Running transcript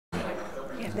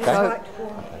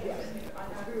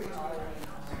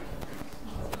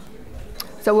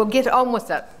So we'll get on with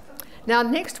it. Now,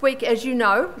 next week, as you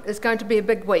know, is going to be a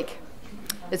big week.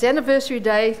 It's Anniversary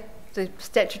Day, the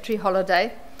statutory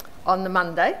holiday, on the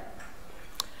Monday.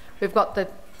 We've got the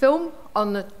film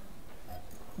on the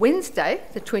Wednesday,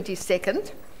 the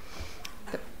 22nd,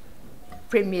 the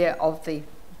premiere of the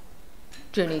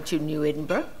Journey to New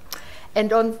Edinburgh.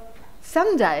 And on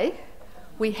Sunday,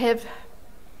 we have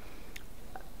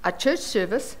a church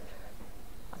service.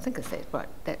 I think it's that, right?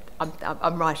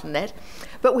 I'm right in that.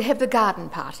 But we have the garden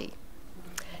party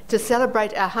to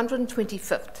celebrate our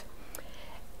 125th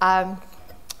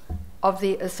of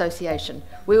the association.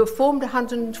 We were formed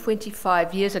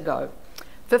 125 years ago,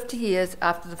 50 years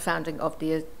after the founding of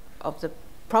the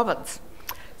province.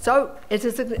 So it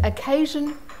is an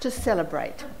occasion to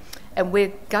celebrate, and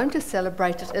we're going to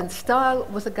celebrate it in style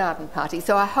with a garden party.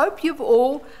 So I hope you've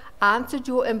all answered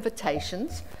your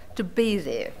invitations to be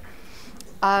there.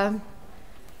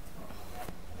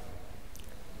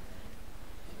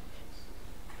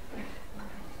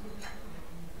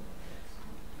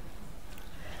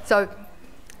 So,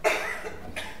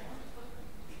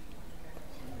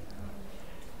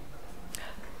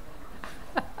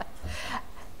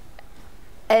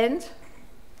 and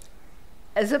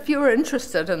as if you were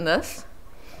interested in this,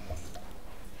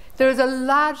 there is a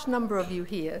large number of you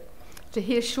here to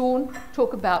hear Seán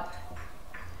talk about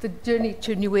the Journey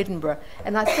to New Edinburgh,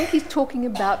 and I think he's talking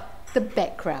about the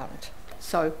background.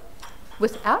 So,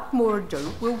 without more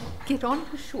ado, we'll get on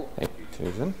to Seán. Thank you,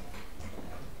 Susan.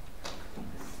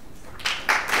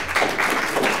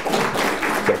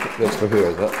 That's for her,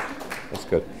 is it? That's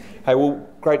good. Hey, well,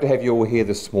 great to have you all here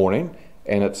this morning,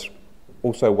 and it's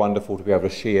also wonderful to be able to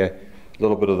share a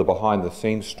little bit of the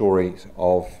behind-the-scenes stories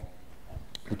of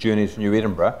the Journey to New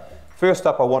Edinburgh. First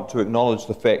up, I want to acknowledge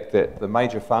the fact that the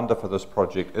major funder for this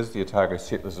project is the Otago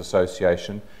Settlers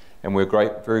Association, and we're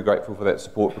very grateful for that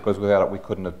support, because without it we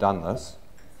couldn't have done this.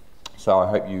 So I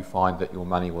hope you find that your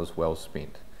money was well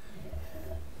spent.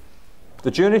 The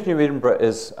Journey to New Edinburgh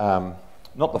is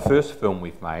not the first film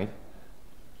we've made,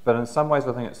 but in some ways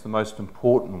I think it's the most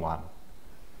important one.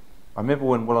 I remember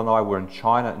when Will and I were in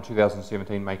China in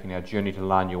 2017 making our Journey to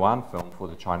Lanyuan film for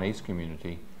the Chinese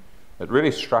community. It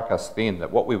really struck us then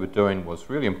that what we were doing was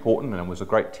really important and was a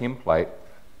great template,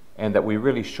 and that we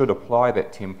really should apply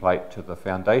that template to the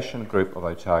foundation group of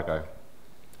Otago,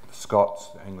 the Scots,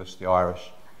 the English, the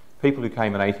Irish, people who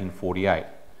came in 1848.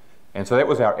 And so that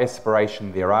was our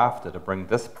aspiration thereafter, to bring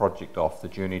this project off, the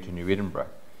Journey to New Edinburgh.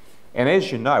 And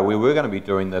as you know, we were going to be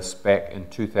doing this back in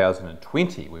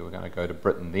 2020. We were going to go to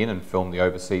Britain then and film the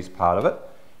overseas part of it,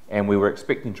 and we were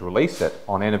expecting to release it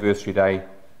on Anniversary Day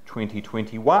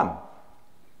 2021.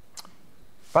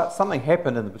 But something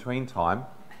happened in the between time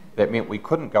that meant we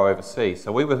couldn't go overseas,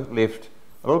 so we were left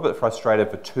a little bit frustrated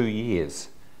for 2 years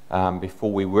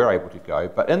before we were able to go.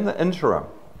 But in the interim,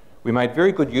 we made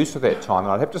very good use of that time,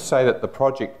 and I'd have to say that the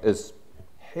project is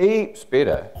heaps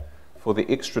better for the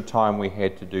extra time we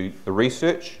had to do the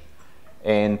research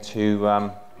and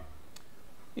to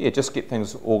just get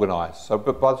things organised. So,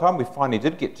 but by the time we finally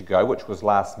did get to go, which was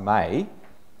last May,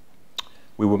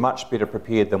 we were much better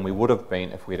prepared than we would have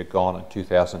been if we had gone in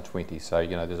 2020. So,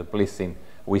 you know, there's a blessing,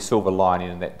 a silver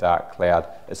lining in that dark cloud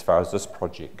as far as this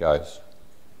project goes.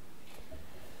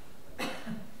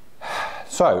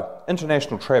 So,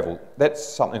 international travel, that's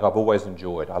something I've always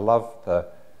enjoyed. I love the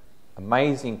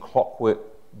amazing clockwork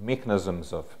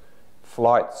mechanisms of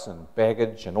flights and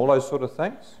baggage and all those sort of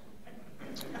things.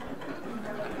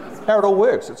 How it all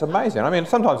works, it's amazing. I mean,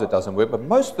 sometimes it doesn't work, but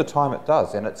most of the time it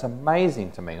does, and it's amazing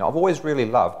to me. And I've always really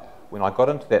loved when I got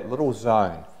into that little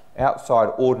zone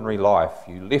outside ordinary life.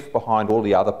 You left behind all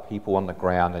the other people on the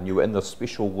ground, and you were in the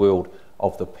special world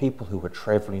of the people who were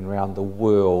travelling around the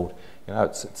world. You know,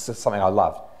 it's just something I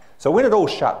loved. So when it all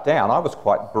shut down, I was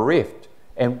quite bereft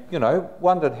and, you know,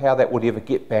 wondered how that would ever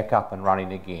get back up and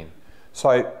running again.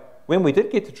 So when we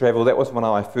did get to travel, that was one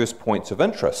of my first points of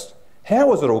interest. How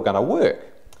was it all going to work?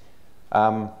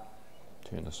 Turn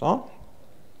this on.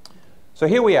 So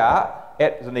here we are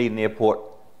at Dunedin Airport,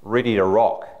 ready to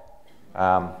rock.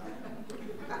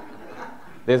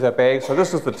 There's our bag. So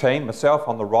this is the team, myself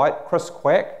on the right, Chris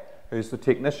Quack, who's the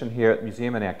technician here at the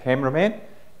museum and our cameraman,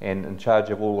 and in charge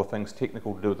of all the things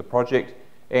technical to do with the project.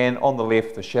 And on the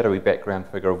left, the shadowy background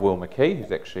figure of Will McKee,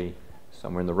 who's actually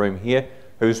somewhere in the room here,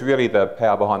 who's really the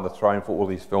power behind the throne for all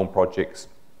these film projects.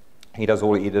 He does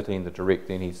all the editing, the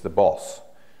directing, he's the boss.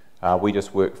 We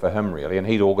just work for him really, and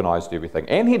he'd organised everything.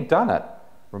 And he'd done it,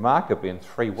 remarkably, in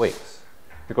 3 weeks.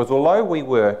 Because although we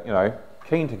were, you know,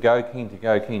 keen to go,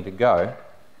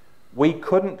 we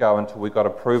couldn't go until we got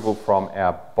approval from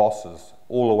our bosses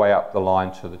all the way up the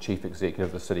line to the chief executive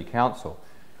of the city council.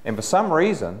 And for some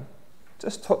reason, it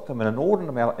just took them an inordinate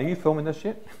amount. Are you filming this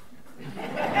yet?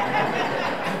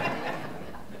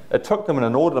 It took them an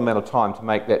inordinate amount of time to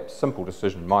make that simple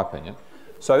decision, in my opinion.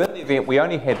 So in the event, we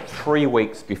only had 3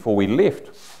 weeks before we left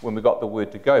when we got the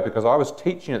word to go, because I was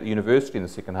teaching at the university in the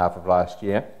second half of last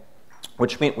year,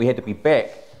 which meant we had to be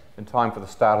back in time for the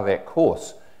start of that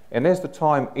course. And as the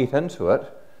time ate into it,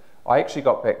 I actually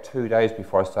got back 2 days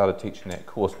before I started teaching that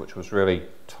course, which was really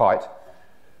tight.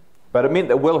 But it meant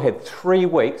that Will had 3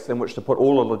 weeks in which to put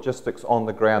all the logistics on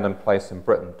the ground in place in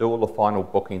Britain, do all the final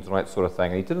bookings and all that sort of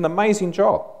thing. And he did an amazing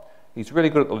job. He's really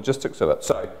good at the logistics of it.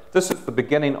 So this is the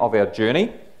beginning of our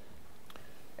journey.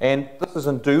 And this is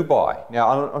in Dubai.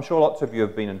 Now, I'm sure lots of you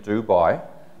have been in Dubai.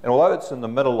 And although it's in the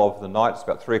middle of the night, it's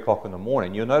about 3 o'clock in the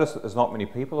morning, you'll notice that there's not many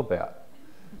people about.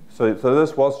 So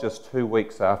this was just 2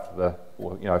 weeks after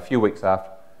a few weeks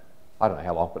after, I don't know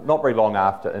how long, but not very long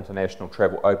after international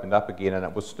travel opened up again, and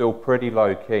it was still pretty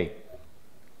low key.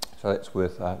 So that's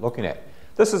worth looking at.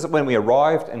 This is when we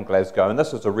arrived in Glasgow, and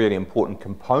this is a really important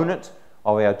component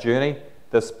of our journey.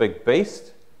 This big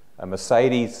beast, a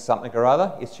Mercedes something or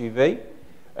other, SUV,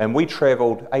 and we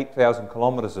travelled 8,000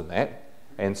 kilometres in that,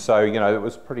 and so it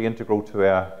was pretty integral to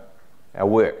our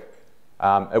work.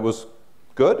 It was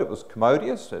good, it was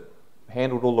commodious, it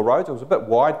handled all the roads. It was a bit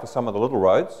wide for some of the little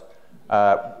roads.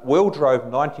 Will drove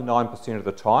 99% of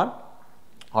the time.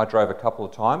 I drove a couple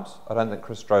of times. I don't think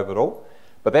Chris drove at all.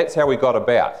 But that's how we got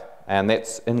about, and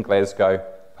that's in Glasgow,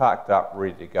 parked up,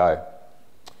 ready to go.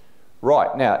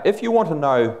 Right, now, if you want to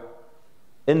know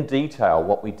in detail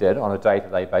what we did on a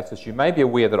day-to-day basis, you may be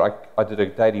aware that I did a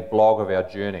daily blog of our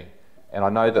journey, and I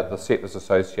know that the Settlers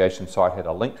Association site had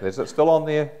a link to this. Is it still on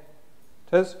there,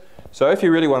 Tiz? So if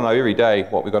you really want to know every day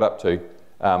what we got up to,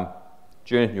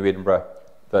 Journey to New Edinburgh,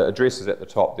 the address is at the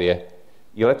top there.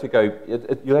 You'll have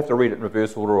to read it in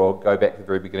reverse order or go back to the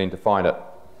very beginning to find it.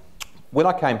 When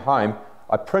I came home,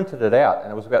 I printed it out,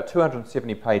 and it was about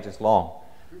 270 pages long.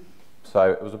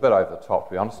 So it was a bit over the top,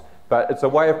 to be honest. But it's a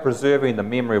way of preserving the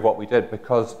memory of what we did,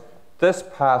 because this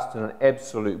passed in an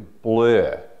absolute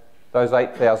blur. Those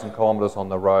 8,000 kilometres on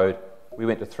the road, we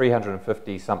went to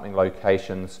 350-something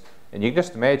locations. And you can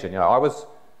just imagine, I was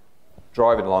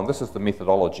driving along. This is the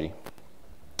methodology.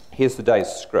 Here's the day's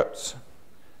scripts.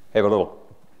 Have a little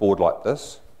board like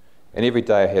this. And every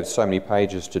day I have so many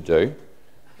pages to do.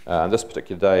 This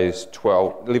particular day is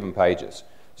 11 pages.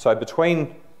 So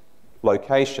between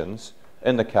locations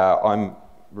in the car, I'm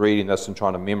reading this and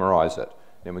trying to memorise it.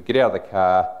 Then we get out of the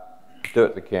car, do it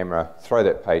to the camera, throw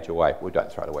that page away. We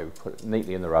don't throw it away, we put it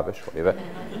neatly in the rubbish, whatever.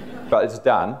 But it's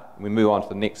done. We move on to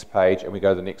the next page and we go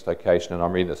to the next location, and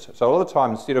I'm reading this. So all the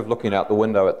time, instead of looking out the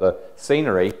window at the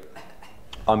scenery,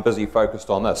 I'm busy focused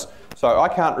on this. So I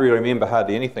can't really remember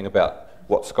hardly anything about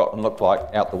what Scotland looked like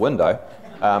out the window.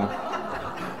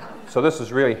 So this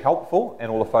is really helpful, and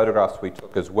all the photographs we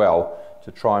took as well,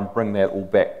 to try and bring that all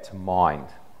back to mind.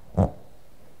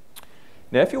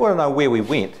 Now, if you want to know where we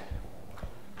went,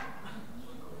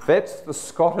 that's the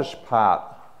Scottish part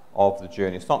of the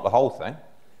journey. It's not the whole thing.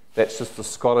 That's just the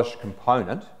Scottish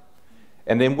component.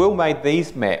 And then Will made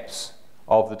these maps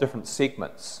of the different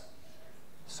segments.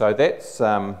 So that's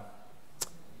from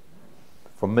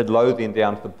Midlothian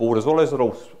down to the borders. All those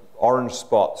little orange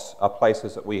spots are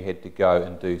places that we had to go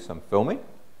and do some filming.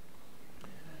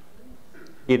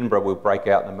 Edinburgh will break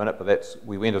out in a minute, but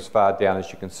we went as far down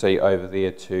as you can see over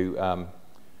there to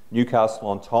Newcastle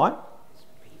on Tyne.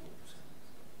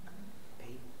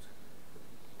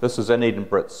 This is in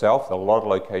Edinburgh itself. There are a lot of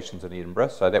locations in Edinburgh,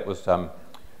 so that was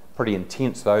pretty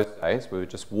intense those days. We were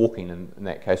just walking, in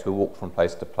that case we walked from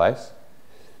place to place.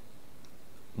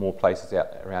 More places out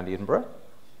around Edinburgh.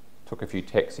 Took a few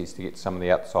taxis to get some of the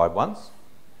outside ones.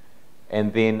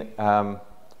 And then,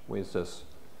 where's this?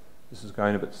 This is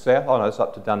going a bit south. Oh no, it's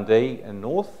up to Dundee and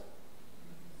north.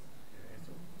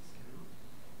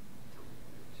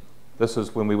 This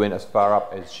is when we went as far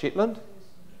up as Shetland.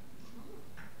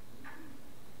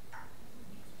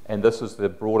 And this is the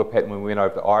broader pattern when we went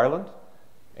over to Ireland.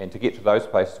 And to get to those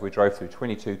places, we drove through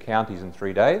 22 counties in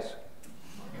 3 days.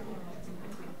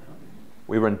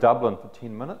 We were in Dublin for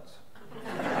 10 minutes.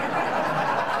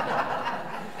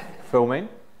 Filming.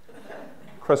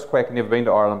 Chris Quack had never been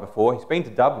to Ireland before. He's been to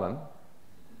Dublin,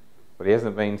 but he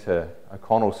hasn't been to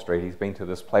O'Connell Street. He's been to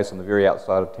this place on the very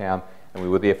outside of town, and we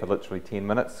were there for literally 10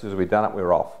 minutes. As soon as we'd done it, we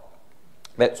were off.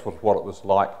 That's what it was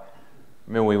like.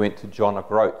 Remember, we went to John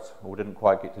O'Groats. Well, we didn't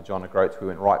quite get to John O'Groats. We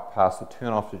went right past the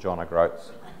turn-off to John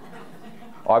O'Groats.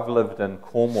 I've lived in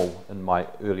Cornwall in my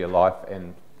earlier life,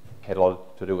 and had a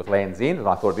lot to do with Land's End, and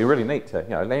I thought it'd be really neat to,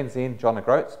 Land's End, John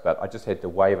O'Groats, but I just had to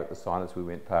wave at the sign as we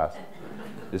went past.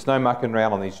 There's no mucking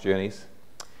around on these journeys.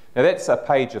 Now that's a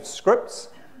page of scripts.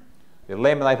 They're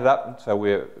laminated up so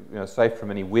we're safe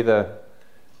from any weather.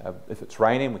 If it's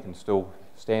raining, we can still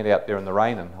stand out there in the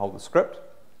rain and hold the script.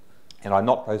 And I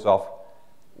knock those off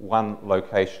one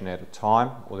location at a time,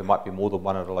 or there might be more than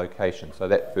one at a location. So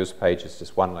that first page is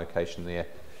just one location there,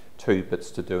 2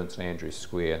 bits to do in St Andrew's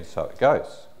Square, and so it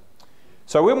goes.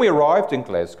 So when we arrived in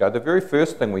Glasgow, the very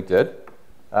first thing we did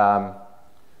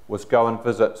was go and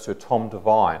visit Sir Tom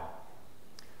Devine.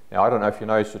 Now, I don't know if you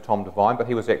know Sir Tom Devine, but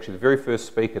he was actually the very first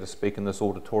speaker to speak in this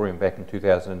auditorium back in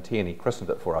 2010. He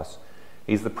christened it for us.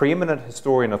 He's the preeminent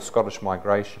historian of Scottish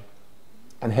migration.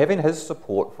 And having his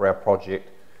support for our project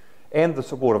and the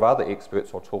support of other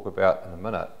experts I'll talk about in a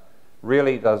minute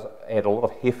really does add a lot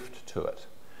of heft to it.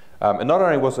 And not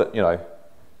only was it,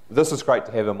 this is great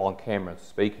to have him on camera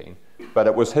speaking, but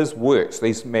it was his works,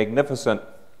 these magnificent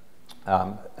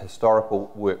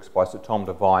historical works by Sir Tom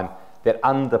Devine that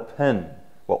underpin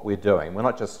what we're doing. We're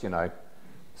not just, saying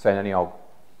any old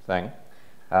thing.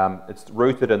 It's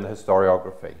rooted in the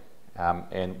historiography,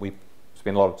 and we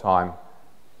spend a lot of time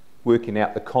working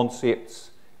out the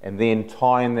concepts and then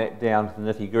tying that down to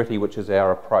the nitty-gritty, which is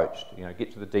our approach, to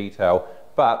get to the detail,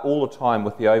 but all the time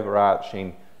with the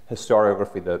overarching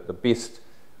historiography, the best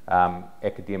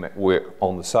academic work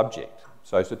on the subject.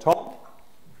 So Tom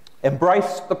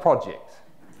embraced the project.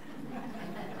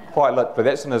 Quite literally.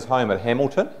 That's in his home at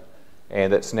Hamilton,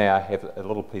 and it's now have a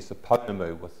little piece of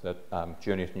Pounamu with the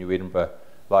Journey to New Edinburgh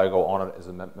logo on it as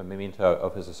a memento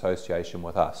of his association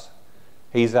with us.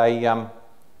 He's a,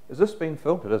 is this being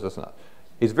filmed? It is, isn't it?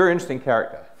 He's a very interesting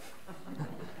character.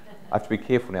 I have to be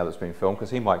careful now that it's been filmed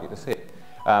because he might get to see it.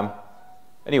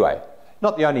 Anyway,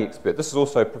 not the only expert. This is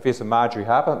also Professor Marjorie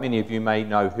Harper. Many of you may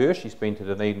know her. She's been to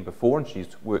Dunedin before and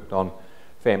she's worked on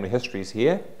family histories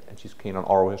here, and she's keen on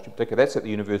oral history in particular. That's at the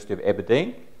University of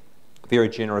Aberdeen. Very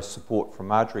generous support from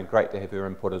Marjorie, and great to have her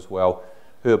input as well.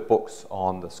 Her books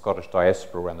on the Scottish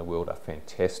diaspora around the world are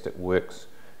fantastic works,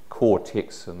 core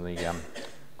texts in the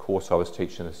course I was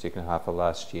teaching in the second half of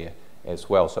last year as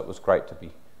well. So it was great to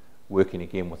be working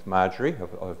again with Marjorie, who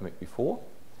I've met before.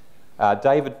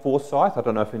 David Forsyth, I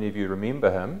don't know if any of you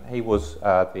remember him. He was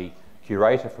the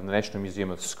curator from the National Museum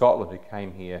of Scotland who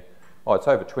came here, it's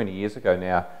over 20 years ago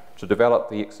now, to develop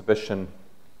the exhibition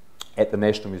at the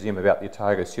National Museum about the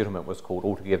Otago settlement. Was called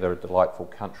Altogether a Delightful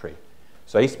Country.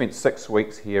 So he spent 6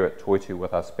 weeks here at Toitū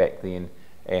with us back then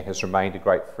and has remained a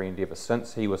great friend ever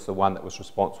since. He was the one that was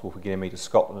responsible for getting me to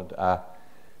Scotland,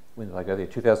 when did I go there?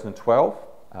 2012,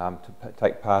 to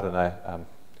take part in a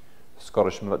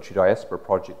Scottish military diaspora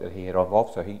project that he had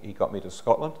involved. So he got me to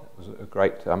Scotland. It was a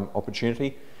great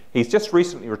opportunity. He's just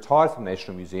recently retired from the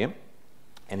National Museum,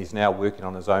 and he's now working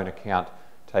on his own account,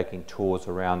 taking tours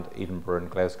around Edinburgh and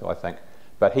Glasgow, I think.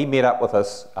 But he met up with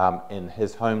us in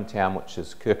his hometown, which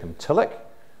is Kirkintilloch,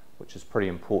 which is pretty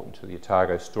important to the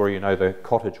Otago story. The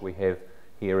cottage we have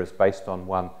here is based on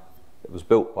one that was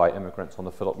built by immigrants on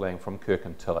the Phillip Lang from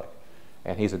Kirkintilloch.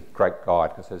 And he's a great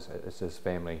guide because it's his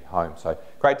family home. So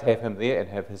great to have him there and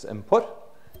have his input.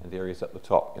 And there he is at the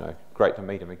top. Great to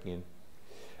meet him again.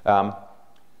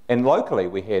 And locally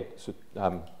we had, I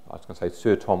was going to say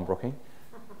Sir Tom Brooking.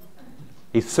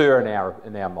 He's Sir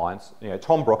in our minds.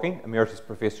 Tom Brooking, Emeritus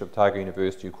Professor of Otago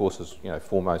University, of course, is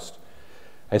foremost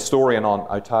historian on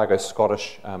Otago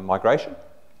Scottish migration,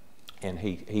 and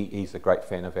he's a great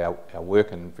fan of our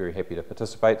work and very happy to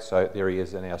participate. So there he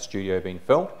is in our studio being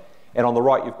filmed. And on the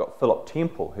right you've got Philip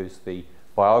Temple, who's the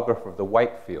biographer of the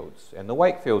Wakefields. And the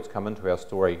Wakefields come into our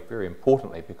story very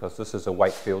importantly because this is a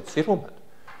Wakefield settlement.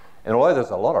 And although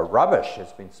there's a lot of rubbish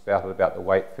that's been spouted about the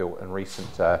Wakefield in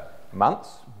recent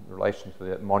months in relation to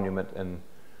the monument in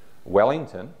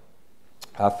Wellington,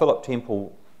 Philip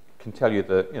Temple can tell you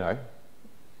the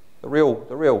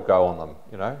real go on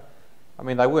them. I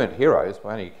mean, they weren't heroes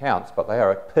by any accounts, but they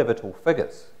are pivotal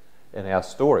figures in our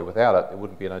story. Without it, there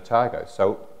wouldn't be an Otago.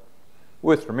 So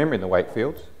worth remembering the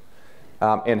Wakefields.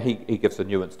 And he gives a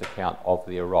nuanced account of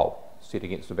their role, set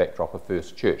against the backdrop of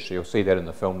First Church. So you'll see that in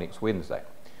the film next Wednesday.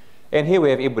 And here we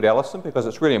have Edward Allison, because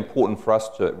it's really important for us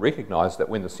to recognise that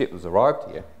when the settlers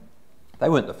arrived here, they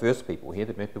weren't the first people here.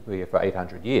 They've been people here for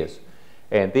 800 years.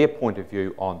 And their point of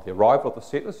view on the arrival of the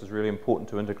settlers is really important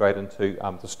to integrate into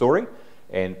the story.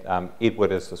 And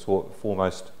Edward, as the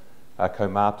foremost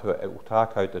kaumātua at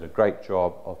Otago, did a great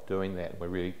job of doing that. We're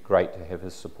really great to have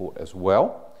his support as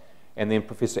well. And then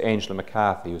Professor Angela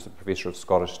McCarthy, who's a Professor of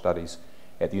Scottish Studies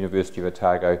at the University of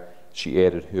Otago, she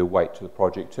added her weight to the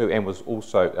project too, and was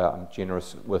also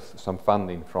generous with some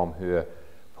funding from her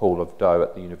pool of dough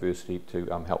at the university to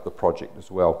help the project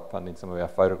as well, funding some of our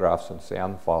photographs and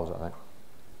sound files, I think.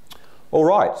 All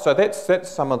right, so that's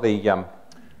some of the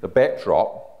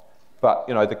backdrop, but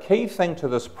you know, the key thing to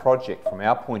this project from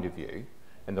our point of view,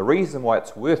 and the reason why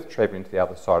it's worth travelling to the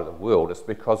other side of the world, is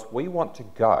because we want to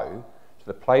go to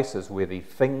the places where the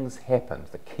things happened,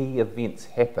 the key events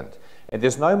happened. And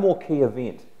there's no more key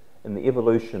event in the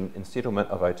evolution and settlement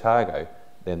of Otago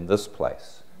than this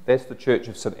place. That's the Church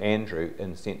of St Andrew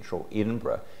in central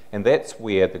Edinburgh, and that's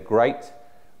where the great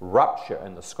rupture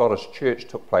in the Scottish Church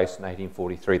took place in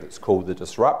 1843 that's called the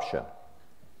Disruption.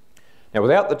 Now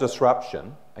without the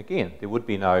Disruption, again, there would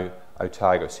be no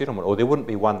Otago settlement, or there wouldn't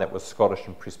be one that was Scottish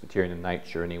and Presbyterian in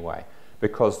nature anyway,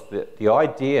 because the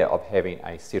idea of having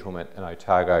a settlement in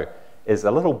Otago is a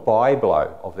little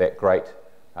byblow of that great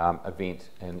event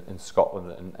in Scotland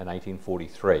in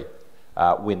 1843,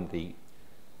 when the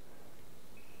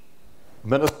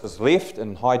ministers left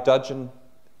in high dudgeon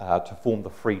to form the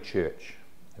Free Church.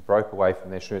 They broke away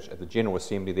from their church at the General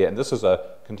Assembly there, and this is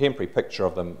a contemporary picture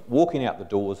of them walking out the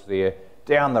doors there,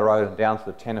 down the road and down to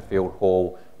the Tannerfield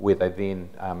Hall, where they then,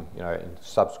 you know, in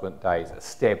subsequent days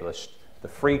established the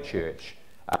Free Church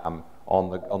on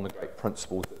the great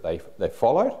principles that they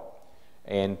followed.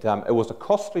 And it was a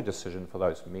costly decision for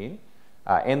those men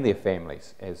and their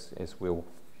families, as we'll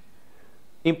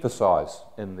emphasise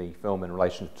in the film in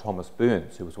relation to Thomas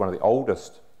Burns, who was one of the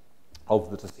oldest of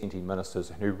the dissenting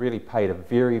ministers, and who really paid a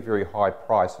very, very high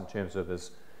price in terms of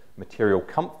his material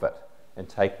comfort in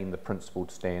taking the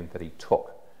principled stand that he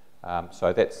took.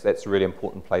 So that's a really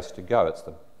important place to go. It's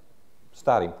the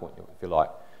starting point, if you like.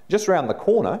 Just around the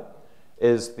corner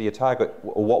is the Otago,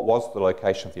 or what was the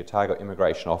location of the Otago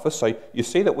Immigration Office. So you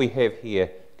see that we have here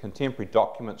contemporary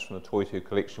documents from the Toitū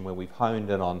collection where we've honed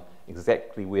in on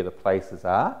exactly where the places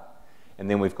are, and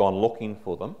then we've gone looking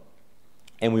for them.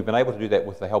 And we've been able to do that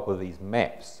with the help of these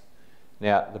maps.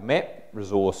 Now, the map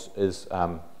resource is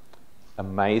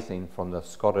amazing from the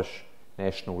Scottish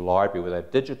National Library, where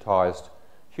they've digitised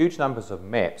huge numbers of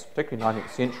maps, particularly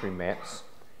 19th century maps,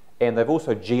 and they've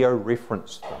also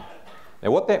geo-referenced them.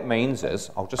 Now, what that means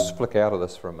is, I'll just flick out of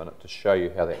this for a minute to show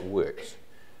you how that works.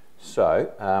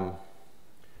 So,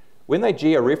 when they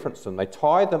geo-reference them, they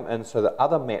tie them in so that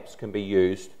other maps can be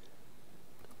used.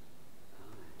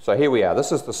 So here we are,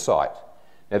 this is the site.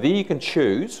 Now there you can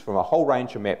choose from a whole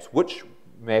range of maps which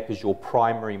map is your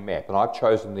primary map, and I've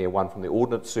chosen there one from the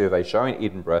Ordnance Survey showing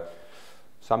Edinburgh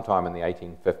sometime in the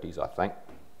 1850s, I think.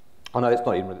 Oh no, it's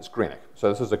not Edinburgh, it's Greenock. So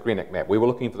this is a Greenock map. We were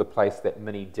looking for the place that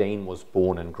Minnie Dean was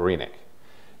born in, Greenock.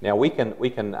 Now we can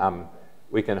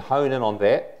hone in on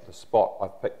that. The spot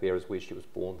I've picked there is where she was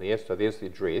born there, so there's the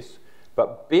address.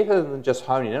 But better than just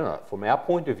honing in on it, from our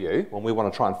point of view, when we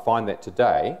want to try and find that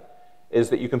today, is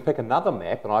that you can pick another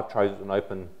map, and I've chosen an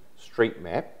open street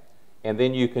map, and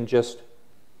then you can just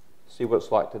see what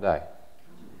it's like today.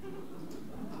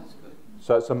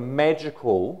 So it's a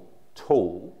magical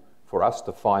tool for us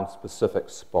to find specific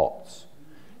spots.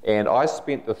 And I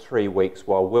spent the 3 weeks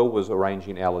while Will was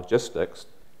arranging our logistics,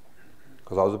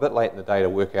 because I was a bit late in the day to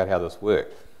work out how this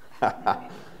worked. But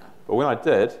when I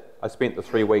did, I spent the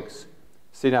 3 weeks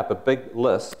setting up a big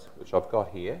list, which I've got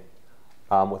here,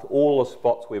 with all the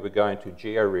spots we were going to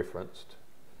geo-referenced.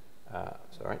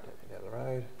 Sorry, taking down the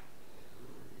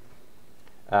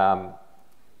road.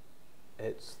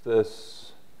 It's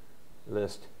this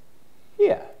list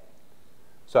here.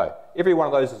 So every one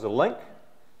of those is a link,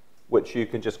 which you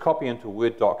can just copy into a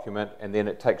Word document, and then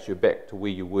it takes you back to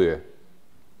where you were.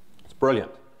 It's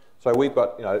brilliant. So we've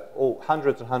got, you know, all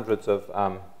hundreds and hundreds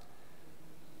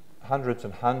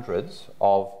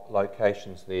of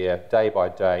locations there, day by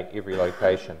day, every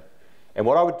location. And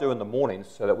what I would do in the mornings,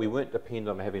 so that we weren't dependent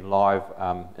on having live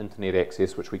internet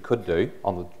access, which we could do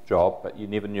on the job, but you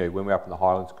never knew. When we were up in the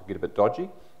Highlands, it could get a bit dodgy.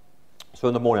 So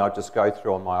in the morning, I'd just go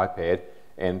through on my iPad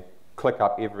and click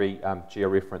up every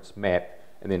georeference map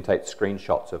and then take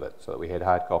screenshots of it so that we had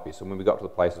hard copies. So when we got to the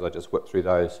places, I just whipped through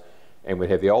those, and we'd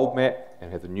have the old map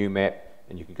and have the new map,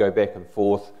 and you could go back and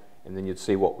forth, and then you'd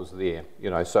see what was there. You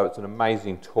know, so it's an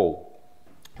amazing tool,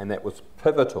 and that was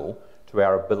pivotal to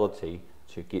our ability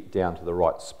to get down to the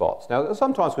right spots. Now,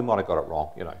 sometimes we might have got it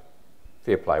wrong, you know,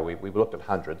 fair play. We looked at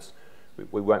hundreds.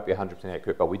 We won't be 100%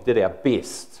 accurate, but we did our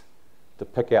best to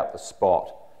pick out the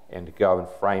spot and to go and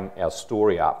frame our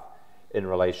story up in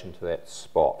relation to that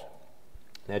spot.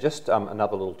 Now, just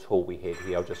another little tool we had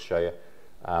here, I'll just show you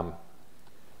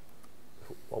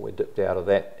while we're dipped out of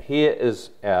that. Here is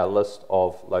our list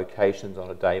of locations on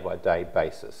a day-by-day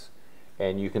basis.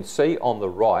 And you can see on the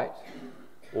right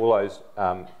all those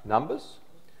numbers.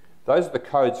 Those are the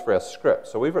codes for our script.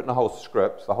 So we've written a whole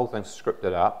script. The whole thing's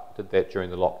scripted up. Did that during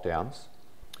the lockdowns.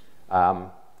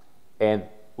 And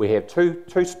we have two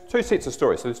sets of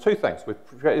stories. So there's two things. We've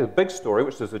created a big story,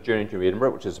 which is the journey to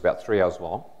Edinburgh, which is about 3 hours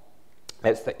long.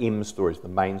 That's the M stories, the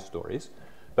main stories.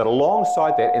 But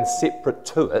alongside that, and separate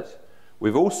to it,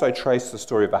 we've also traced the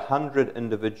story of 100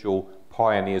 individual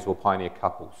pioneers or pioneer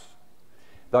couples.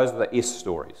 Those are the S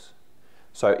stories.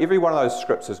 So every one of those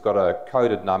scripts has got a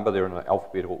coded number. They're in an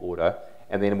alphabetical order.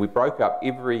 And then we broke up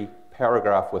every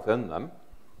paragraph within them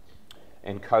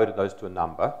and coded those to a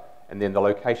number. And then the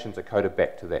locations are coded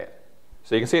back to that.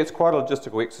 So you can see it's quite a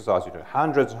logistical exercise. You do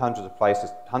hundreds and hundreds of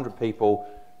places, 100 people,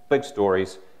 big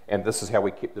stories, and this is how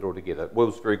we kept it all together.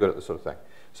 Will's very good at this sort of thing.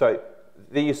 So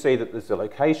there you see that there's the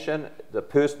location, the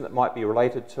person that might be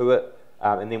related to it,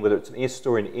 and then whether it's an S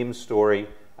story, an M story,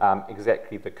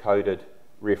 exactly the coded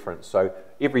reference. So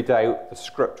every day the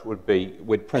script would be,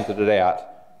 we'd printed it out,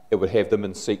 it would have them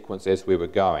in sequence as we were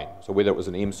going. So whether it was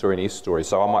an M story, an S story.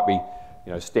 So I might be,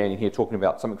 standing here talking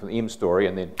about something from the M story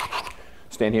and then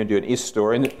stand here and do an S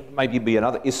story and maybe be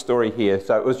another S story here.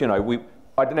 So it was,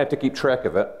 I didn't have to keep track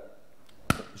of it.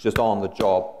 It's just on the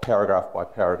job, paragraph by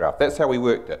paragraph. That's how we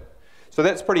worked it. So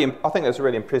that's I think that's a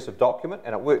really impressive document,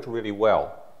 and it worked really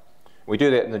well. We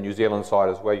do that in the New Zealand side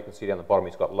as well. You can see down the bottom,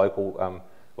 it's got local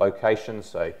locations.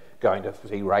 So going to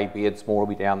see Ray Beardsmore will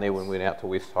be down there when we went out to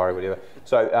West Torre or whatever.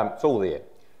 So it's all there.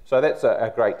 So that's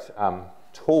a great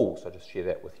tool. So I'll just share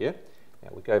that with you. Now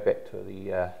we go back to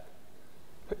the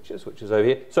pictures, which is over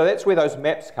here. So that's where those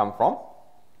maps come from.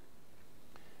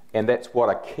 And that's what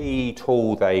a key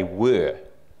tool they were.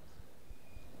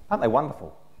 Aren't they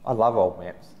wonderful? I love old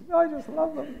maps. I just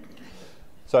love them.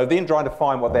 So then trying to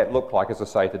find what that looked like, as I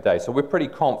say, today. So we're pretty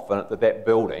confident that that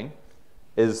building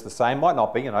is the same. Might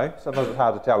not be, sometimes it's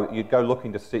hard to tell. You'd go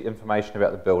looking to see information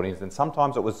about the buildings, and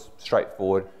sometimes it was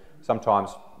straightforward, sometimes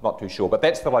not too sure. But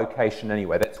that's the location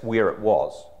anyway. That's where it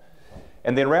was.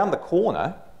 And then round the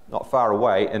corner, not far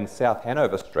away, in South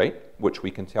Hanover Street, which we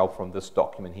can tell from this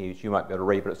document here, which you won't be able to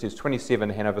read, but it says 27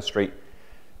 Hanover Street,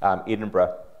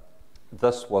 Edinburgh.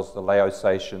 This was the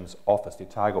Laotians office, the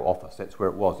Otago office. That's where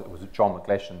it was. It was John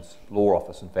McGlashan's law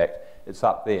office, in fact. It's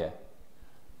up there.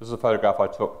 This is a photograph I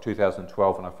took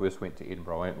 2012 when I first went to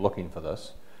Edinburgh. I went looking for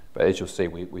this. But as you'll see,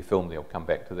 we filmed there. I'll come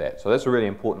back to that. So that's a really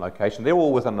important location. They're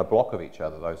all within a block of each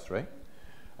other, those three.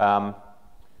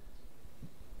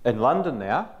 In London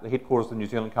now, the headquarters of the New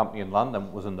Zealand Company in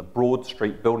London was in the Broad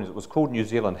Street buildings. It was called New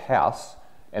Zealand House,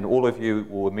 and all of you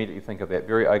will immediately think of that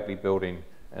very ugly building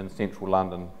in central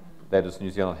London. That is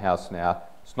New Zealand House now.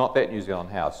 It's not that New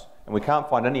Zealand House, and we can't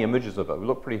find any images of it. We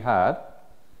looked pretty hard,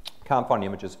 can't find any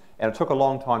images, and it took a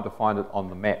long time to find it on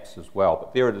the maps as well,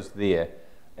 but there it is there,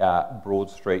 Broad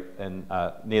Street in,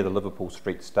 near the Liverpool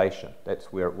Street Station.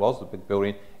 That's where it was, the big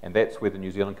building, and that's where the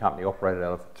New Zealand Company operated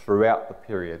out of throughout the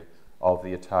period of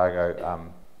the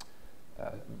Otago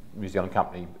New Zealand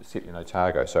Company settling in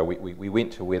Otago. So we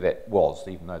went to where that was,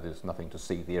 even though there's nothing to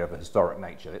see there of a historic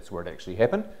nature. That's where it actually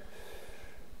happened.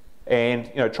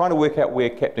 And trying to work out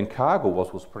where Captain Cargill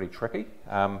was pretty tricky.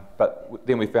 But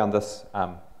then we found this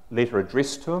letter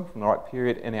addressed to him from the right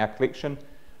period in our collection,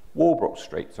 Walbrook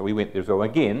Street. So we went there as well.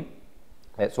 Again,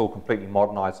 that's all completely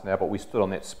modernised now, but we stood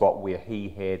on that spot where he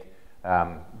had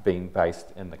being based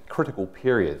in the critical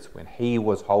periods when he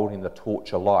was holding the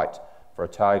torch alight for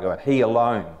Otago, and he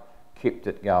alone kept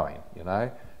it going,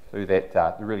 through that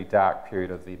the really dark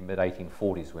period of the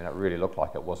mid-1840s when it really looked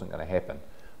like it wasn't going to happen.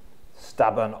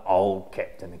 Stubborn old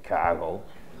Captain Cargill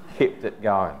kept it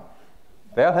going.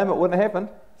 Without him, it wouldn't have happened.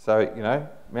 So,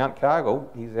 Mount Cargill,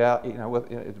 he's out,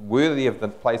 it's worthy of the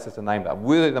places to name it,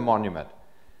 worthy of the monument.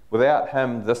 Without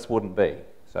him, this wouldn't be.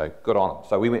 So, good on him.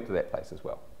 So, we went to that place as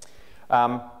well.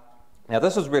 Now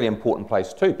this is a really important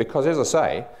place too, because as I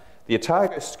say, the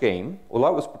Otago scheme, although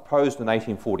it was proposed in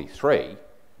 1843,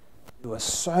 there were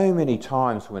so many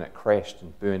times when it crashed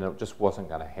and burned and it just wasn't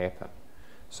going to happen.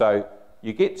 So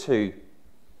you get to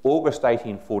August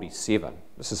 1847,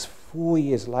 this is 4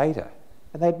 years later,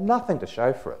 and they had nothing to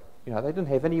show for it. They didn't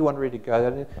have anyone ready to go.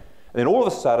 And then all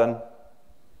of a sudden,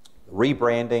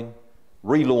 rebranding,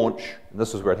 relaunch, and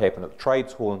this is where it happened at the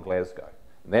Trades Hall in Glasgow,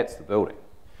 and that's the building.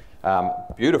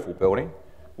 Beautiful building.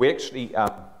 We actually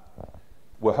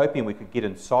were hoping we could get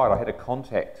inside. I had a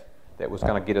contact that was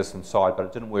going to get us inside, but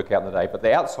it didn't work out in the day. But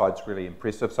the outside's really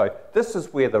impressive. So this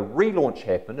is where the relaunch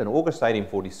happened in August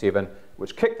 1847,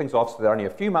 which kicked things off so that only a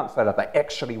few months later they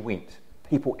actually went.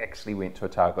 People actually went to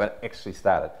Otago and it actually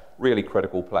started. Really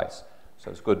critical place. So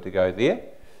it's good to go there.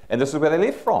 And this is where they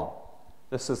left from.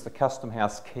 This is the Custom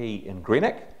House Quay in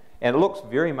Greenock, and it looks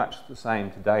very much the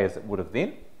same today as it would have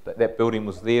then. That building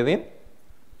was there then.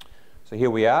 So here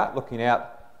we are, looking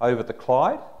out over the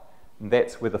Clyde, and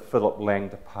that's where the Philip Lang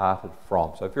departed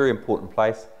from. So a very important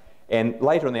place. And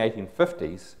later in the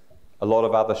 1850s, a lot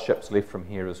of other ships left from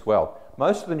here as well.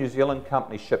 Most of the New Zealand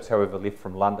Company ships, however, left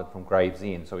from London, from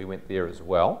Gravesend, so we went there as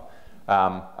well.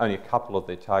 Only a couple of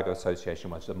the Otago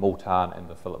Association ones, the Multan and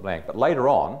the Philip Lang. But later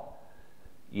on,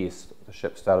 yes, the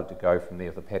ships started to go from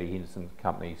there, the Paddy Henderson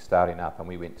Company starting up, and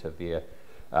we went to their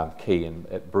quay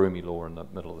at Broomielaw in the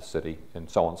middle of the city, and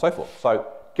so on and so forth. So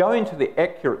going to the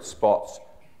accurate spots,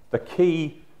 the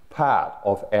key part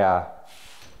of our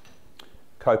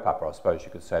kaupapa, I suppose you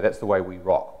could say. That's the way we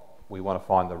rock. We want to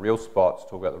find the real spots,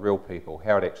 talk about the real people,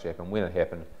 how it actually happened, when it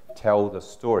happened, tell the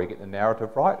story, get the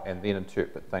narrative right, and then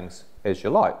interpret things as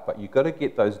you like. But you've got to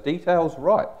get those details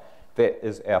right. That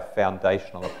is our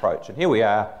foundational approach. And here we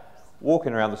are,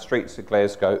 walking around the streets of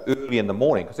Glasgow early in the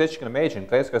morning, because as you can imagine,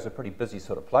 Glasgow's a pretty busy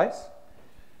sort of place.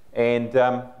 And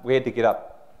we had to get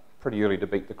up pretty early to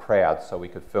beat the crowd so we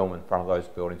could film in front of those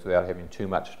buildings without having too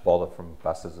much bother from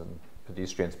buses and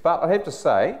pedestrians. But I have to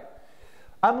say,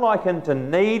 unlike in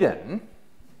Dunedin,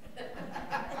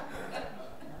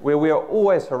 where we are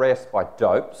always harassed by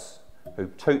dopes who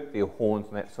toot their horns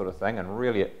and that sort of thing and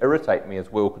really irritate me,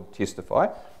 as Will could testify,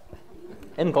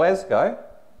 in Glasgow,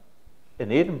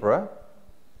 in Edinburgh,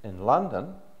 in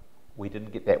London, we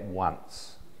didn't get that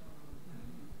once.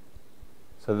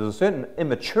 So there's a certain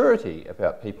immaturity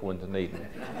about people in Dunedin,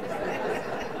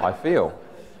 I feel.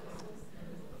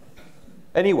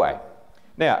 Anyway,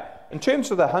 now, in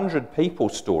terms of the 100 people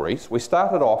stories, we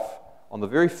started off on the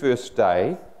very first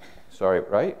day, sorry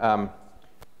Ray,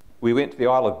 we went to the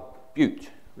Isle of Bute,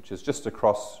 which is just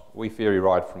across wee ferry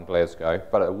ride from Glasgow,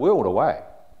 but a world away.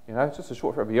 You know, it's just a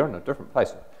short trip, you're in a different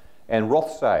place. And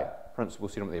Rothsay, principal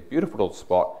settlement there, beautiful little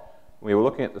spot. We were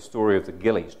looking at the story of the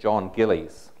Gillies, John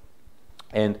Gillies.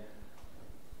 And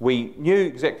we knew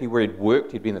exactly where he'd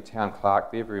worked. He'd been the town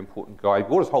clerk there, very important guy. He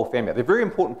brought his whole family out. They're very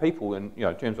important people in,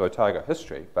 in terms of Otago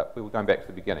history, but we were going back to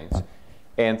the beginnings.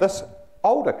 And this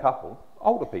older couple,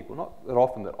 older people, not that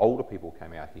often that older people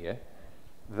came out here,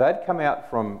 they'd come out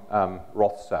from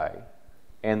Rothsay,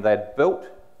 and they'd built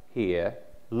here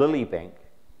Lilybank.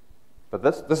 But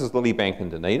this is Lilybank in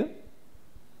Dunedin,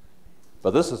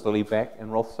 but this is Lilybank in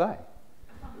Rothsay.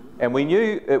 And we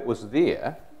knew it was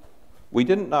there. We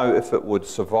didn't know if it would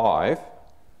survive,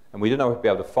 and we didn't know if we'd be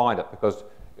able to find it, because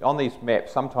on these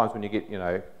maps, sometimes when you get,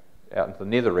 out into the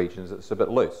nether regions, it's a bit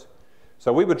loose.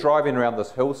 So we were driving around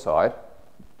this hillside,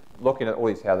 looking at all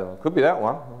these houses. Could be that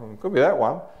one, could be that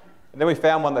one. And then we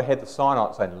found one that had the sign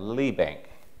on it saying Lilybank.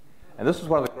 And this was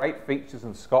one of the great features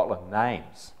in Scotland,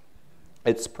 names.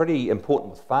 It's pretty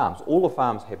important with farms. All the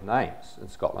farms have names in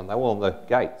Scotland. They're all on the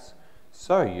gates.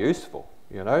 So useful,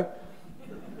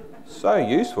 So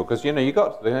useful, because, you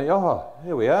got to the, oh,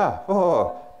 here we are.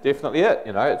 Oh, definitely it,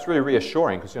 It's really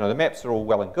reassuring, because, the maps are all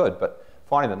well and good, but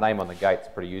finding the name on the gate's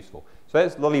pretty useful. So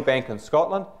that's Lilybank in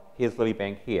Scotland. Here's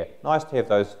Lilybank here. Nice to have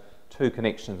those two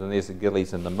connections, and there's the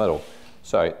Gillies in the middle.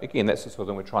 So, again, that's the sort of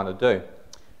thing we're trying to do.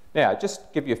 Now,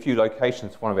 just give you a few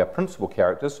locations for one of our principal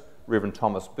characters, Reverend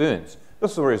Thomas Burns.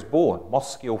 This is where he was born,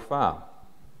 Mosgiel Farm.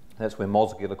 That's where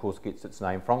Mosgiel, of course, gets its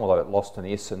name from, although it lost an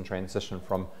S in transition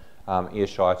from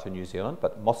Ayrshire to New Zealand,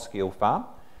 but Mosgiel Farm.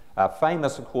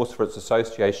 Famous, of course, for its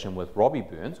association with Robbie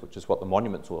Burns, which is what the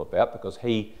monument's all about, because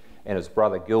he and his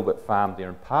brother Gilbert farmed there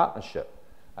in partnership,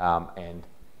 and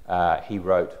he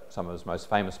wrote some of his most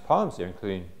famous poems there,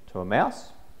 including To a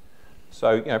Mouse.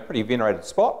 So, pretty venerated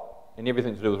spot. And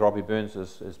everything to do with Robbie Burns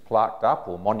is plaqued up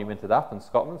or monumented up in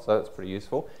Scotland, so that's pretty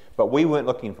useful. But we weren't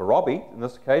looking for Robbie on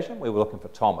this occasion, we were looking for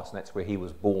Thomas, and that's where he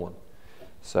was born.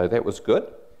 So that was good.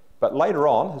 But later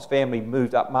on, his family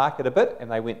moved up market a bit, and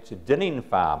they went to Dinning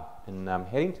Farm in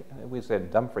Haddington. Where's that? In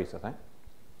Dumfries, I think.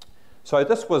 So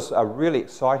this was a really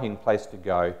exciting place to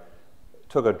go.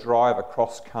 Took a drive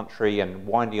across country and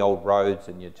windy old roads,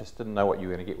 and you just didn't know what you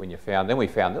were going to get when you found. Then we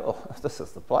found, oh, this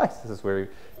is the place. This is where,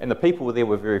 and the people there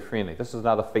were very friendly. This is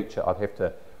another feature I'd have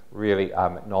to really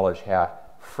acknowledge, how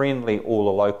friendly all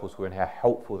the locals were and how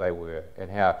helpful they were, and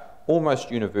how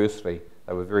almost universally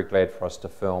they were very glad for us to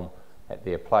film at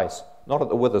their place. Not at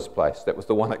the Withers place. That was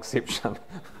the one exception.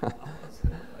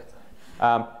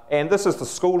 And this is the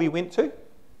school he went to.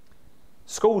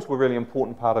 Schools were a really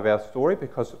important part of our story,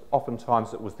 because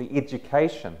oftentimes it was the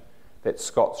education that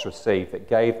Scots received that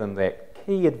gave them that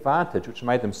key advantage, which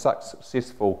made them such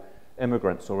successful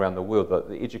immigrants all around the world.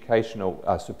 The educational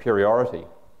superiority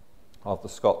of the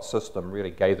Scots system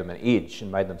really gave them an edge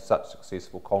and made them such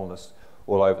successful colonists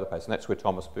all over the place. And that's where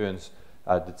Thomas Burns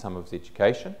did some of his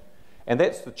education. And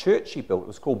that's the church he built. It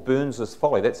was called Burns's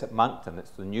Folly. That's at Moncton.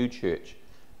 That's the new church.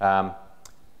 And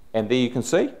there you can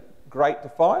see great to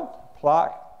find,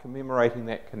 plaque commemorating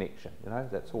that connection. You know,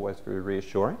 that's always very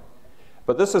reassuring.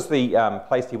 But this is the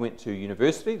place he went to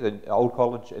university, the old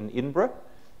college in Edinburgh.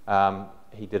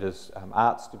 He did his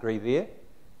arts degree there.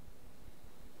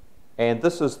 And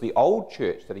this is the old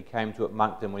church that he came to at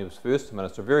Moncton when he was first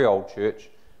minister, a very old church,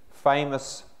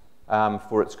 famous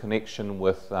for its connection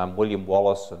with William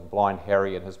Wallace and Blind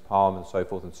Harry and his poem and so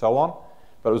forth and so on.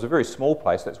 But it was a very small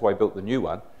place, that's why he built the new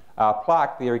one.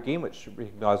 Plaque there again, which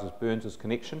recognises Burns's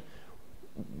connection.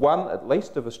 One, at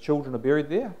least, of his children are buried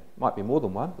there. Might be more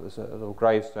than one, but there's a little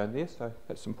gravestone there, so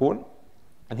that's important.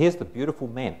 And here's the beautiful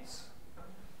manse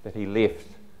that he left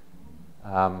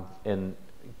in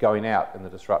going out in the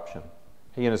disruption.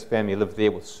 He and his family lived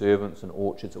there with servants and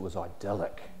orchards. It was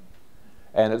idyllic.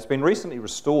 And it's been recently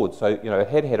restored, so you know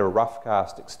it had a rough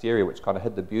cast exterior which kind of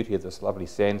hid the beauty of this lovely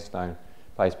sandstone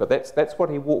place, but that's what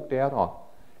he walked out on.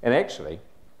 And actually,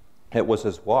 it was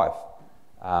his wife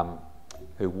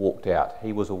who walked out.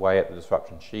 He was away at the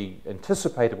disruption. She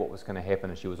anticipated what was going to happen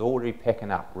and she was already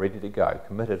packing up, ready to go,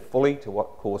 committed fully to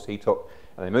what course he took.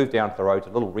 And they moved down to the road to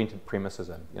little rented premises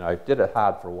and did it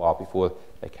hard for a while before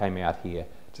they came out here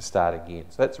to start again.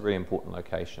 So that's a really important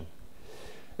location.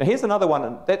 Now here's another one,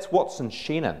 and that's Watson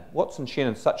Shannon. Watson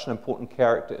Shannon's such an important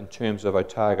character in terms of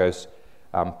Otago's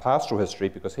pastoral history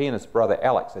because he and his brother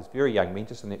Alex, as very young men,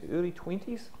 just in their early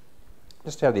 20s,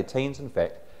 just out of their teens in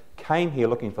fact, came here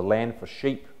looking for land for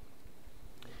sheep.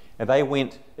 And they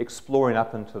went exploring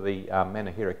up into the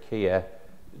Manahira-Kia,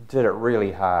 did it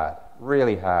really hard,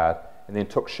 and then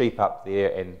took sheep up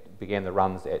there and began the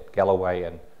runs at Galloway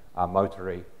and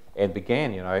Moteri, and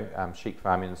began, sheep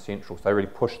farming in the central. So they really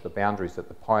pushed the boundaries that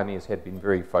the pioneers had been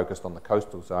very focused on the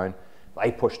coastal zone.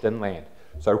 They pushed inland.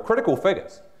 So critical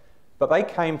figures. But they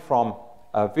came from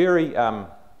a very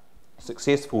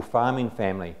successful farming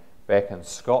family back in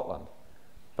Scotland.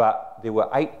 But there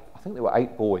were I think there were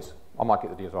 8 boys. I might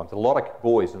get the details wrong. There's a lot of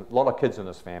boys and a lot of kids in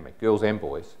this family, girls and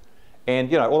boys.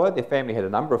 And although their family had a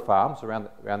number of farms around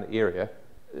the area,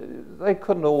 they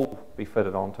couldn't all be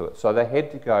fitted onto it. So they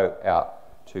had to go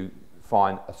out to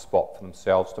find a spot for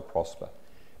themselves to prosper.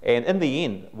 And in the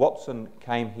end, Watson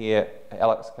came here,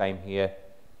 Alex came here,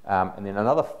 and then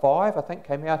another 5, I think,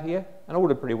 came out here, and all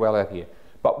did pretty well out here.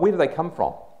 But where did they come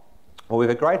from? Well, we've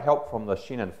had great help from the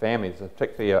Shannon families,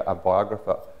 particularly a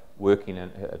biographer working in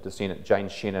a descendant, Jane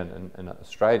Shannon in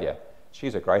Australia.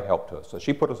 She's a great help to us. So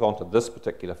she put us onto this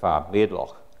particular farm,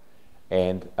 Laidloch,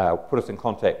 and put us in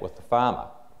contact with the farmer.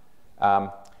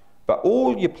 But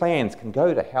all your plans can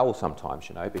go to hell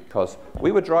sometimes, because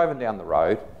we were driving down the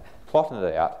road, plotting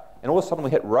it out, and all of a sudden we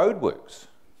hit roadworks.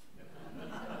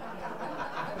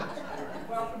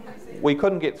 We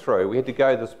couldn't get through. We had to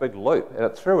go this big loop, and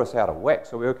it threw us out of whack.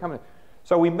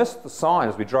 So we missed the sign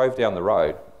as we drove down the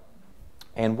road,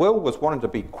 and Will was wanting to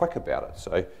be quick about it.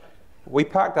 So we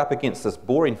parked up against this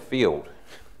boring field,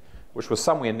 which was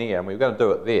somewhere near, and we were going to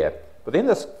do it there. But then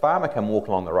this farmer came walking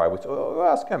along the road. We said, "Oh,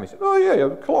 ask him." He said, "Oh yeah,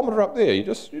 a kilometre up there. You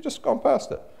just gone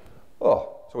past it."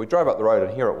 Oh, so we drove up the road,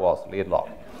 and here it was, Laidloch.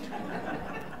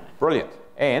 Brilliant.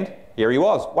 And here he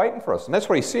was, waiting for us, and that's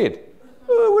what he said.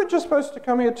 "Oh, we're just supposed to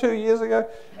come here 2 years ago."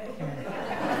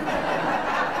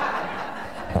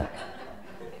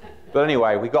 But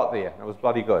anyway, we got there, and it was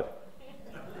bloody good.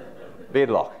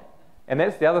 Laidloch. And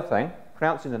that's the other thing,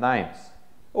 pronouncing the names.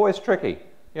 Always tricky.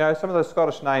 Some of those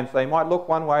Scottish names, they might look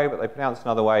one way, but they pronounce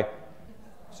another way.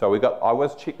 So I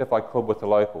was checked if I could with the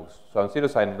locals. So instead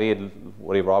of saying Laid,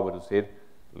 whatever I would have said,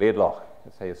 Laidloch,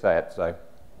 that's how you say it, so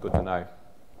good to know.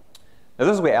 Now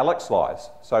this is where Alex lies.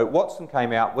 So Watson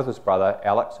came out with his brother,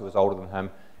 Alex, who was older than him.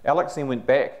 Alex then went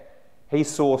back. He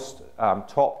sourced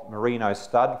top merino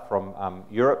stud from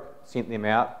Europe, sent them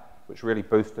out, which really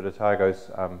boosted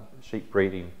Otago's sheep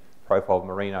breeding profile of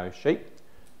merino sheep.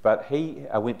 But he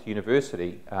went to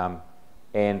university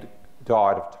and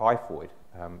died of typhoid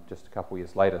just a couple of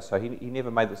years later. So he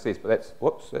never made the success,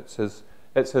 but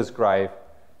that's his grave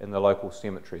in the local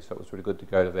cemetery. So it was really good to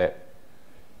go to that,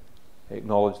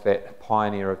 acknowledge that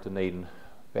pioneer of Dunedin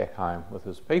back home with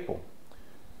his people.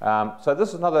 So this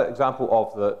is another example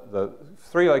of the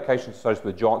 3 locations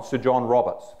associated with Sir John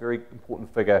Roberts, very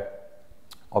important figure,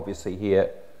 obviously here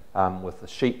with the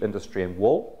sheep industry and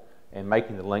wool, and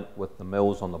making the link with the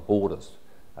mills on the borders.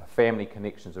 Family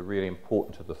connections are really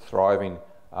important to the thriving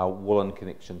woolen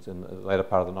connections in the later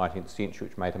part of the 19th century,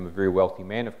 which made him a very wealthy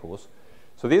man, of course.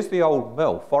 So there's the old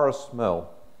mill, Forest Mill,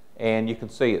 and you can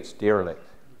see it's derelict.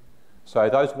 So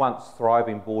those once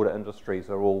thriving border industries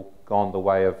are all gone the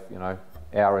way of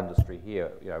our industry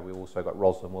here. We've also got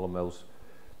Roslyn Woolen Mills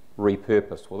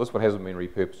repurposed. Well, this one hasn't been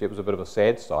repurposed. It was a bit of a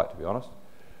sad sight, to be honest.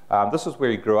 This is where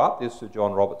he grew up. There's Sir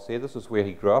John Roberts there. This is where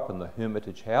he grew up, in the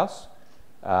Hermitage House.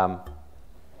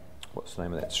 What's the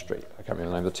name of that street? I can't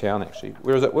remember the name of the town, actually.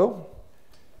 Where is it, Will?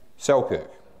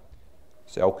 Selkirk.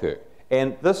 Selkirk.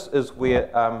 And this is where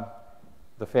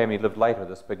the family lived later,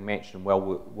 this big mansion,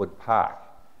 Wellwood Park,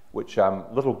 which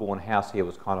Littlebourne House here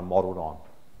was kind of modelled on,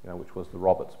 which was the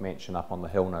Roberts mansion up on the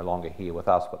hill, no longer here with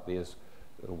us, but there's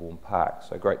Littlebourne Park.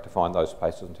 So great to find those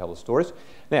places and tell the stories.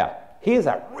 Now, here's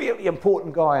a really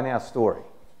important guy in our story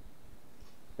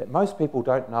that most people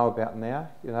don't know about now,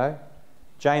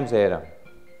 James Adam.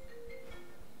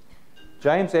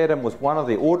 James Adam was one of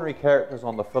the ordinary characters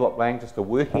on the Philip Lang, just a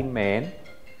working man,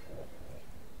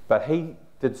 but he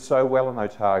did so well in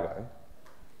Otago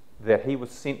that he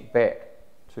was sent back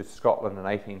to Scotland in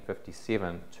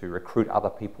 1857 to recruit other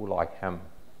people like him,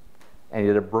 and he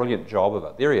did a brilliant job of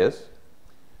it. There he is,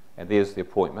 and there's the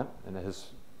appointment, and his,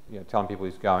 telling people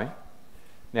he's going.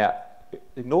 Now,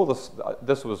 ignore this.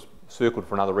 This was circled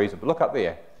for another reason, but look up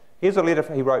there. Here's a letter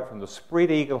he wrote from the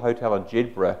Spread Eagle Hotel in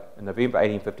Jedburgh in November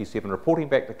 1857, reporting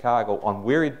back to Cargill on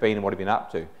where he'd been and what he'd been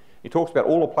up to. He talks about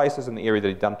all the places in the area that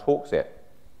he'd done talks at.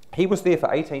 He was there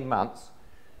for 18 months,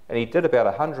 and he did about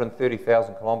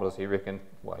 130,000 kilometres, he reckoned,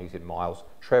 well, he said miles,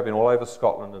 travelling all over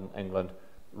Scotland and England,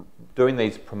 doing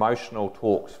these promotional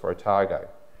talks for Otago.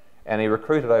 And he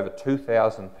recruited over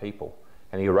 2,000 people,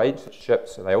 and he arranged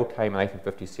ships, and they all came in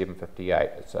 1857-58.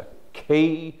 It's a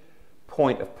key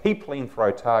point of peopling for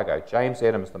Otago. James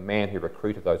Adam is the man who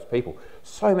recruited those people.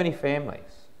 So many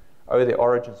families owe their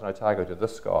origins in Otago to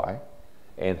this guy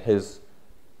and his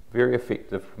very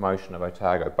effective promotion of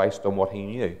Otago based on what he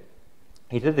knew.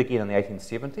 He did it again in the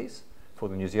 1870s for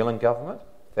the New Zealand government.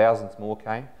 Thousands more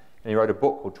came. And he wrote a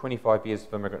book called 25 Years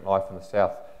of Immigrant Life in the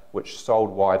South, which sold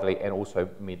widely and also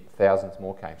meant thousands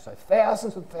more came. So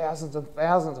thousands and thousands and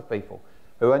thousands of people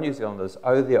who are New Zealanders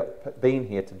owe their being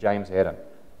here to James Adam.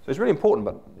 So it's really important,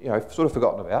 but sort of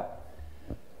forgotten about.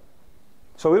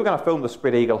 So we were going to film the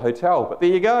Spread Eagle Hotel, but there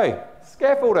you go,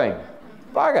 scaffolding,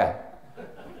 bugger.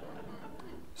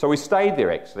 So we stayed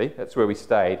there actually. That's where we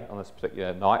stayed on this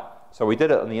particular night. So we did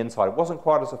it on the inside. It wasn't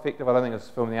quite as effective, I don't think, as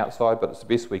filming the outside, but it's the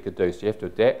best we could do. So you have to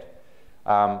adapt.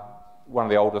 One of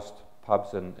the oldest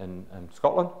pubs in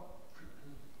Scotland.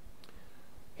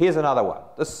 Here's another one.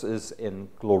 This is in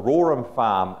Glororum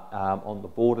Farm on the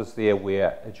borders there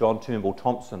where John Turnbull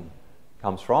Thompson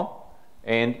comes from.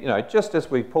 And, just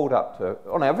as we pulled up to,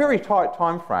 on a very tight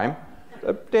time frame,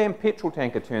 a damn petrol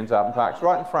tanker turns up and parks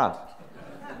right in front.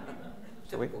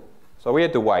 So we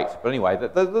had to wait. But anyway,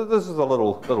 this is the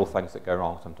little things that go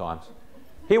wrong sometimes.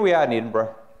 Here we are in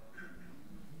Edinburgh,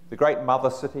 the great mother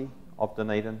city of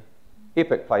Dunedin.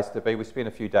 Epic place to be. We spent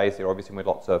a few days there, obviously, we had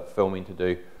lots of filming to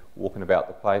do, walking about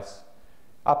the place.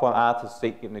 Up on Arthur's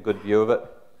Seat, getting a good view of it.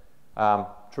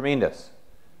 Tremendous.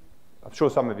 I'm sure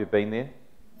some of you have been there.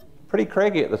 Pretty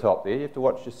craggy at the top there, you have to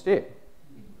watch your step,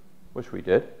 which we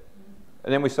did.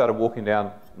 And then we started walking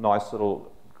down a nice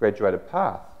little graduated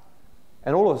path.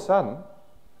 And all of a sudden,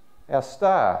 our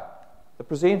star, the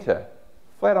presenter,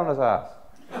 flat on his ass.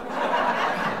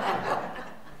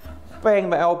 Bang,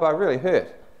 my elbow really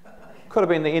hurt. Could have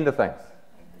been the end of things.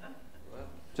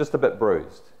 Just a bit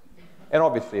bruised. And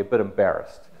obviously a bit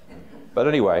embarrassed. But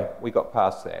anyway, we got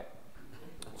past that.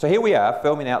 So here we are,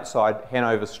 filming outside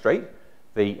Hanover Street,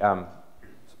 the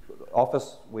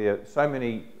office where so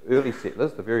many early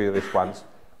settlers, the very earliest ones,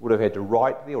 would have had to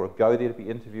write there or go there to be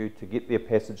interviewed to get their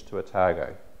passage to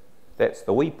Otago. That's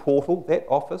the wee portal, that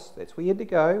office, that's where you had to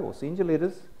go or send your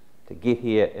letters to get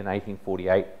here in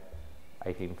 1848,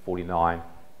 1849,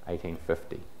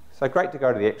 1850. So great to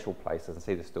go to the actual places and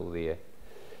see they're still there.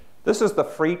 This is the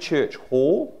Free Church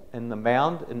Hall in the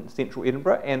Mound in central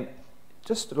Edinburgh, and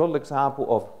just a little example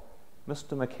of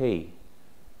Mr. McKee.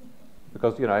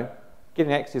 Because,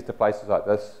 getting access to places like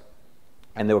this,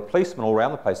 and there were policemen all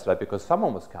around the place today because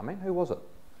someone was coming. Who was it?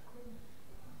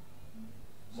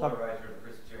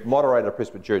 Moderator of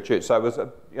Presbyterian Church. So it was,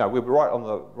 we were right on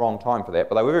the wrong time for that,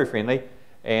 but they were very friendly,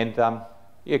 and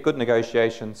good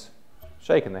negotiations,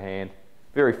 shaking the hand,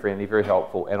 very friendly, very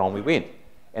helpful, and on we went.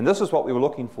 And this is what we were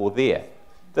looking for there.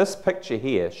 This picture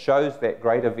here shows that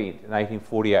great event in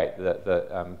 1848,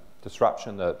 the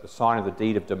disruption, the sign of the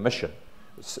deed of demission,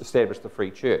 established the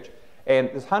Free Church. And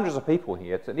there's hundreds of people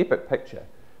here. It's an epic picture.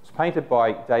 It's painted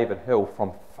by David Hill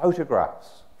from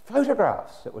photographs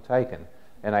that were taken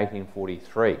in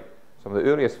 1843. Some of the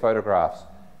earliest photographs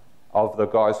of the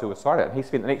guys who were signed it. And he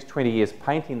spent the next 20 years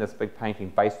painting this big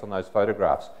painting based on those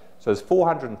photographs. So there's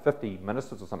 450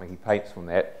 ministers or something he paints from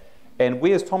that. And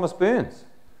where's Thomas Burns?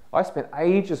 I spent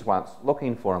ages once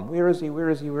looking for him. Where is he? Where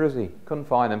is he? Where is he? Couldn't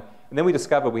find him. And then we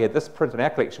discovered we had this print in our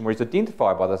collection where he's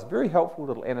identified by this very helpful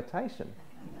little annotation.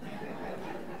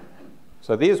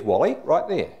 So there's Wally, right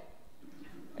there.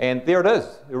 And there it is,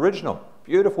 the original.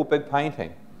 Beautiful big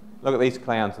painting. Look at these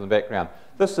clowns in the background.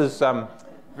 This is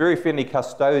very friendly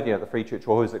custodian at the Free Church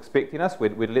Hall who was expecting us.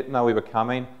 We'd let them know we were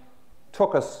coming.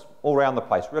 Took us all around the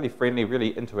place, really friendly,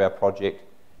 really into our project.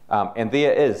 And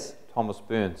there is Thomas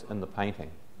Burns in the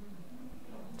painting.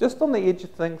 Just on the edge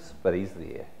of things, but he's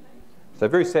there. So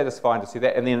very satisfying to see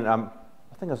that. And then I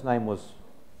think his name was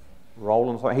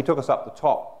Roland. He took us up the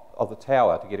top of the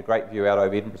tower to get a great view out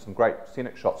over Edinburgh, some great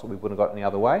scenic shots that we wouldn't have got any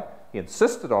other way. He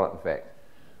insisted on it, in fact.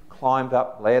 Climbed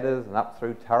up ladders and up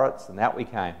through turrets, and out we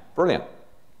came. Brilliant.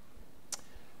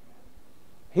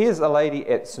 Here's a lady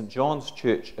at St John's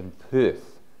Church in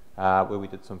Perth, where we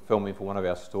did some filming for one of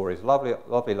our stories. Lovely,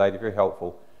 lovely lady, very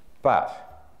helpful.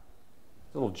 But,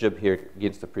 a little jib here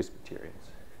against the Presbyterians.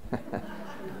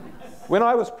 When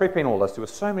I was prepping all this, there were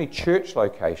so many church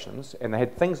locations, and they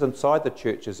had things inside the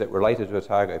churches that related to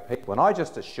Otago people, and I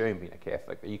just assumed, being a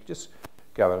Catholic, that you could just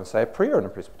go in and say a prayer in a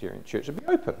Presbyterian church and be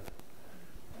open.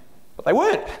 But they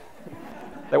weren't.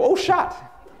 They were all shut.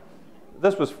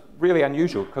 This was really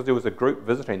unusual because there was a group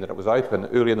visiting that it was open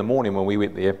early in the morning when we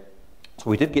went there. So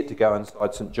we did get to go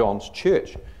inside St John's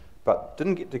Church, but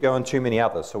didn't get to go in too many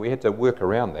others, so we had to work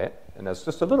around that. And there's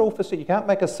just a little facility. You can't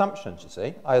make assumptions, you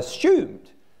see. I assumed,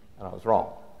 and I was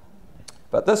wrong.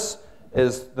 But this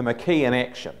is the McKee in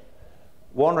action.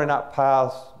 Wandering up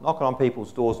paths, knocking on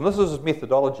people's doors, and this is his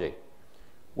methodology.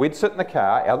 We'd sit in the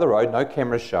car, out of the road, no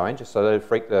cameras showing, just so they'd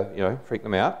freak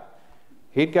them out.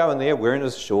 He'd go in there wearing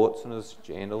his shorts and his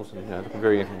jandals and looking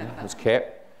very his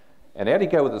cap, and out he'd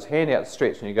go with his hand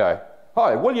outstretched, and he'd go,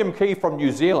 "Hi, William Key from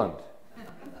New Zealand."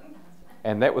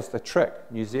 And that was the trick,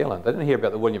 New Zealand. They didn't hear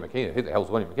about the William McKee. Who the hell's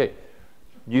William McKee?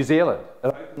 New Zealand. It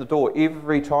opened the door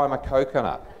every time a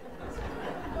coconut.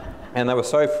 And they were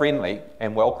so friendly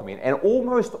and welcoming, and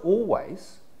almost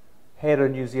always had a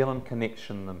New Zealand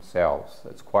connection themselves.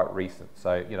 It's quite recent.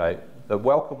 So, the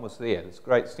welcome was there. There's a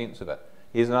great sense of it.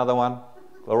 Here's another one,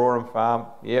 Glororum Farm.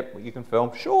 Yep, you can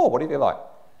film. Sure, whatever you like.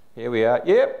 Here we are.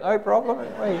 Yep, no problem.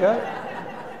 There you go.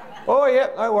 Oh,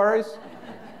 yep, no worries.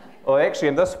 Well, actually,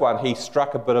 in this one, he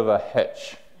struck a bit of a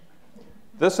hitch.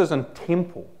 This is in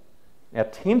Temple. Now,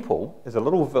 Temple is a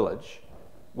little village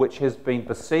which has been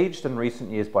besieged in recent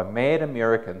years by mad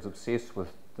Americans obsessed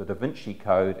with the Da Vinci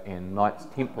Code and Knights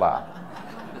Templar.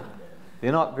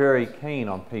 They're not very keen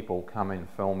on people coming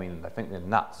filming. They think they're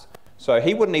nuts. So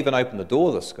he wouldn't even open the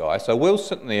door, this guy. So we're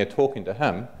sitting there talking to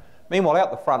him. Meanwhile,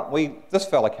 out the front, this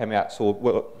fella came out,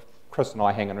 saw Chris and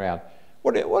I hanging around.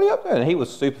 What are you up to? And he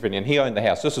was super friendly, and he owned the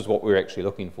house. This is what we were actually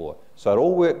looking for. So it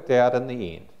all worked out in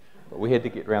the end. But we had to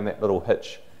get around that little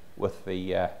hitch with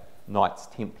the Knights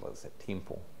Templars at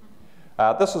Temple.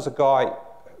 This is a guy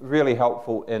really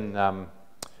helpful in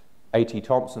A.T.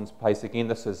 Thompson's place again.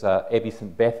 This is Abbey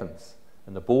St Bathans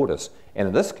in the Borders. And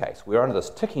in this case, we're under this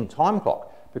ticking time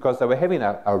clock because they were having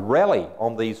a rally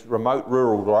on these remote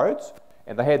rural roads,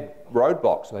 and they had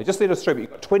roadblocks. So they just let us through, but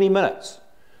you've got 20 minutes.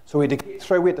 So we had to get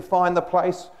through, we had to find the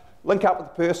place, link up with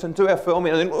the person, do our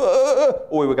filming, and then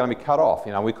or we were going to be cut off.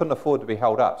 We couldn't afford to be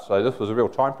held up, so this was a real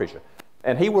time pressure.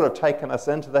 And he would have taken us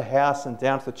into the house and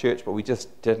down to the church, but we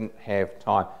just didn't have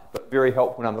time. But very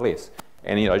helpful nonetheless.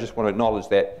 And I just want to acknowledge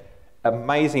that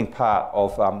amazing part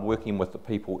of working with the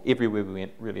people everywhere we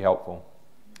went, really helpful.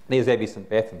 There's Abbey St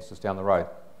Bathans, just down the road.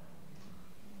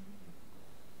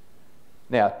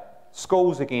 Now,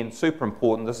 schools, again, super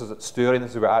important. This is at Stirling.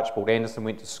 This is where Archibald Anderson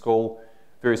went to school.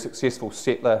 Very successful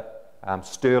settler.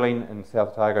 Stirling in South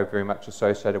Otago, very much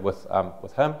associated with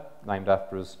him, named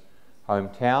after his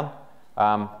hometown.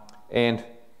 And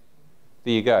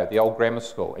there you go, the old grammar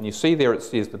school. And you see there it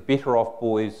says the better off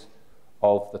boys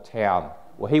of the town.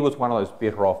 Well, he was one of those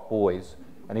better off boys,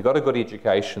 and he got a good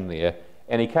education there.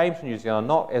 And he came to New Zealand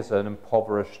not as an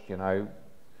impoverished,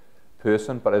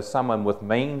 person, but as someone with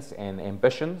means and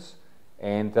ambitions,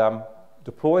 and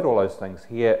deployed all those things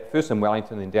here, first in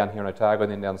Wellington, then down here in Otago,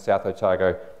 and then down South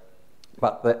Otago.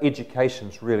 But the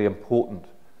education's really important.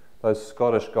 Those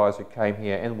Scottish guys who came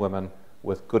here, and women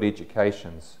with good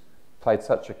educations, played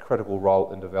such a critical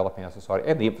role in developing our society,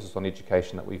 and the emphasis on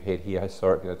education that we've had here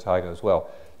historically in Otago as well.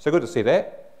 So good to see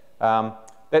that.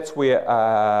 That's where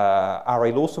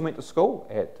R.A. Lawson went to school,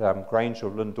 at Grange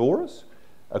of Lindoras.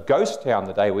 A ghost town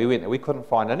the day we went there. We couldn't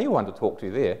find anyone to talk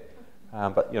to there.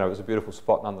 But, it was a beautiful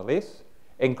spot nonetheless.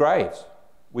 And graves.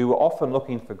 We were often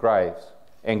looking for graves.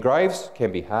 And graves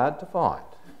can be hard to find.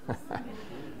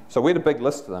 So we had a big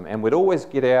list of them. And we'd always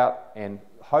get out and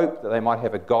hope that they might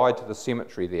have a guide to the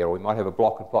cemetery there, or we might have a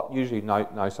block and plot. Usually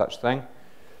no such thing.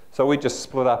 So we just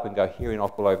split up and go hearing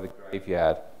off all over the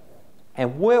graveyard.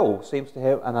 And Will seems to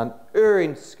have an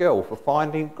unerring skill for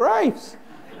finding graves.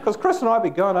 Because Chris and I would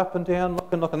be going up and down,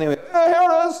 looking, and then we go, oh, here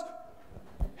it is!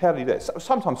 How do you do that?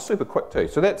 Sometimes super quick too.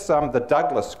 So that's the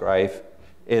Douglas grave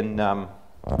in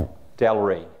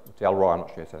Dalry, I'm not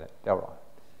sure how to say that, Dalry.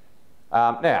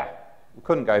 Now, we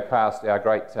couldn't go past our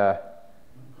great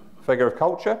figure of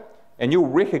culture, and you'll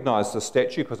recognise the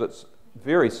statue because it's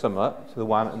very similar to the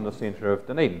one in the centre of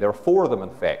Dunedin. There are 4 of them,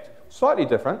 in fact. Slightly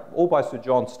different, all by Sir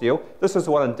John Steele. This is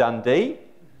the one in Dundee.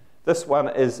 This one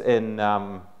is in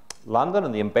London,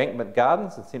 in the Embankment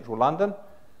Gardens in central London.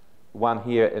 One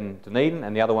here in Dunedin,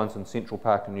 and the other one's in Central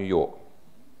Park in New York.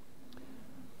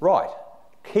 Right.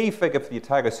 Key figure for the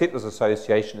Otago Settlers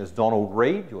Association is Donald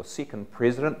Reid, your second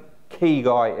president. Key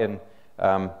guy in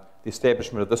the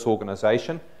establishment of this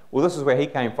organisation. Well, this is where he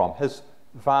came from. His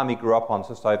farm he grew up on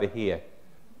just over here,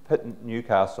 Pitt,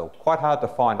 Newcastle. Quite hard to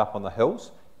find up on the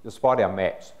hills, despite our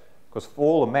maps, because for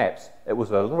all the maps, it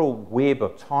was a little web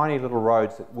of tiny little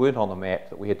roads that weren't on the map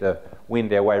that we had to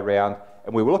wend our way around.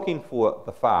 And we were looking for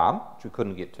the farm, which we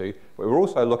couldn't get to, but we were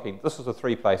also looking, this is the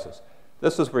 3 places.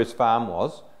 This is where his farm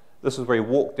was. This is where he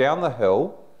walked down the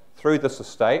hill, through this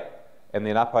estate, and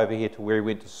then up over here to where he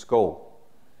went to school.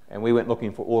 And we went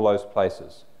looking for all those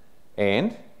places.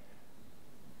 And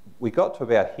we got to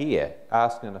about here,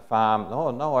 asking the farm,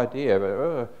 oh, no idea,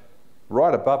 but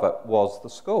right above it was the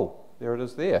school. There it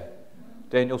is there,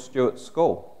 Daniel Stewart's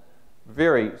school.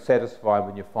 Very satisfying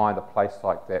when you find a place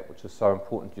like that, which is so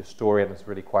important to your story and it's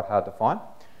really quite hard to find.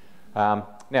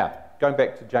 Now, going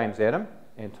back to James Adam,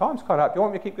 and time's quite up. Do you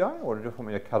want me to keep going, or do you just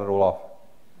want me to cut it all off?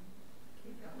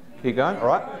 Keep going, all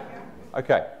right?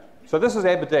 Okay, so this is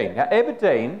Aberdeen. Now,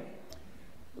 Aberdeen,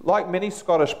 like many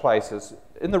Scottish places,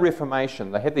 in the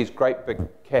Reformation, they had these great big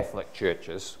Catholic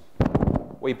churches.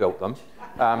 We built them.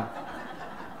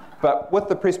 But with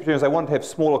the Presbyterians, they wanted to have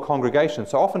smaller congregations,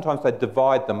 so oftentimes they'd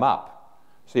divide them up.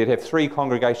 So you'd have 3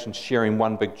 congregations sharing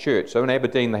one big church. So in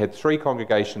Aberdeen, they had 3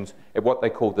 congregations at what they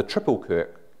called the Triple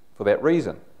Kirk for that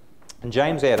reason. And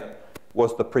James Adam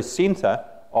was the precentor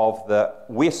of the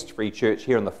West Free Church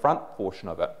here in the front portion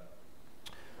of it.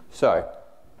 So,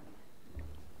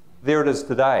 there it is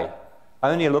today.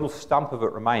 Only a little stump of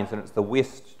it remains, and it's the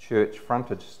West Church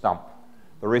frontage stump.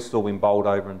 The rest has all been bowled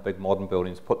over and big modern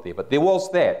buildings put there. But there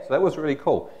was that, so that was really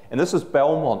cool. And this is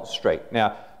Belmont Street.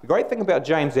 Now, the great thing about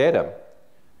James Adam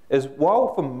is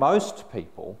while for most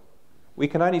people, we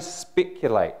can only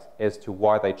speculate as to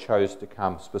why they chose to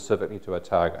come specifically to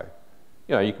Otago.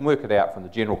 You know, you can work it out from the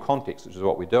general context, which is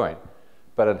what we're doing.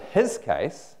 But in his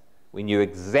case, we knew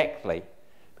exactly,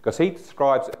 because he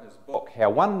describes in his book how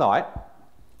one night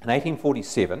in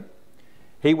 1847,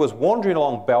 he was wandering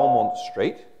along Belmont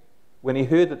Street when he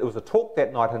heard that there was a talk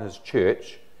that night in his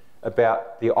church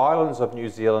about the islands of New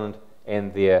Zealand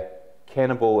and their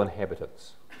cannibal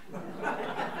inhabitants.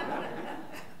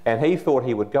 And he thought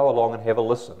he would go along and have a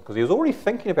listen, because he was already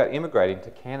thinking about emigrating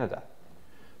to Canada.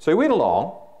 So he went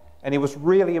along, and he was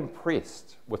really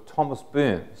impressed with Thomas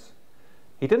Burns.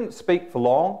 He didn't speak for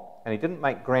long, and he didn't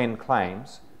make grand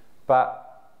claims,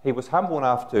 but he was humble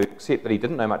enough to accept that he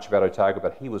didn't know much about Otago,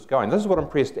 but he was going. This is what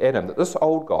impressed Adam, that this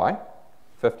old guy,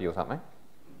 50 or something,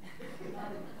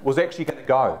 was actually going to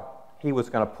go. He was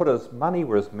going to put his money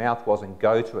where his mouth was and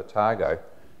go to Otago.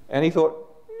 And he thought,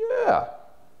 yeah,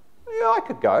 I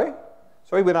could go.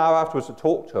 So he went out afterwards to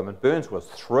talk to him, and Burns was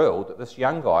thrilled that this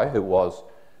young guy who was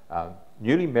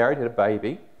newly married, had a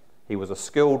baby, he was a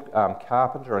skilled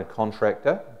carpenter and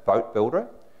contractor, boat builder,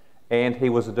 and he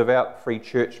was a devout free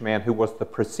church man who was the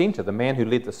precentor, the man who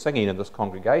led the singing in this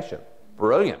congregation.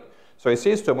 Brilliant. So he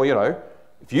says to him, well, you know,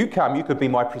 if you come, you could be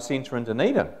my precentor in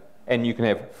Dunedin, and you can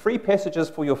have free passages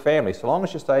for your family, so long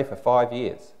as you stay for 5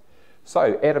 years.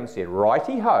 So Adam said,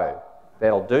 righty-ho,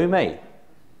 that'll do me.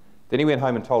 Then he went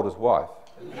home and told his wife.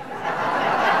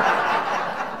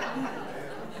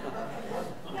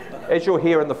 As you'll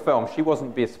hear in the film, she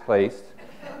wasn't best pleased.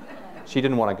 She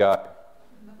didn't want to go.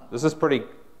 This is pretty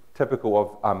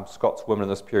typical of Scots women in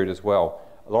this period as well.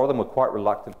 A lot of them were quite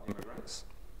reluctant immigrants.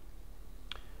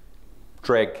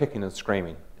 Dragged kicking and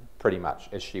screaming, pretty much,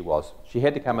 as she was. She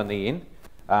had to come in the end.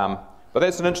 But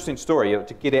that's an interesting story,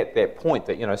 to get at that point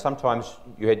that, you know, sometimes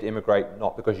you had to immigrate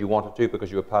not because you wanted to,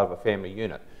 because you were part of a family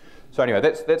unit. So anyway,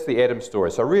 that's the Adam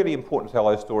story. So really important to tell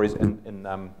those stories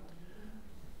in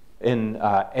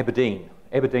Aberdeen.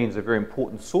 Aberdeen is a very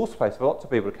important source place for lots of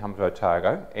people to come to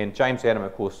Otago, and James Adam,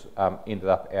 of course, ended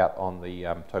up out on the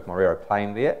Tokomarero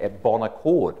plain there at Bon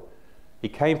Accord. He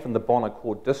came from the Bon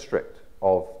Accord district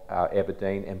of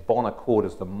Aberdeen, and Bon Accord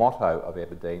is the motto of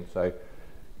Aberdeen, so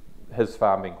his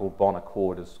farm being called Bon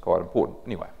Accord is quite important.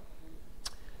 Anyway,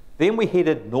 Then we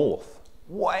headed north,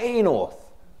 way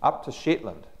north, up to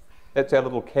Shetland. That's our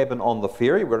little cabin on the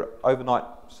ferry. We're overnight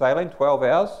sailing, 12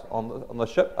 hours on the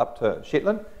ship up to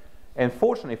Shetland. And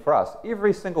fortunately for us,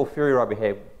 every single ferry ride we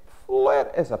had,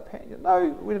 flat as a pan.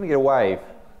 No, we didn't get a wave.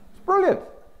 It's brilliant.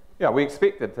 You know, we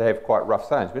expected to have quite rough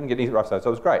sailings. We didn't get any rough sailings,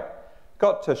 so it was great.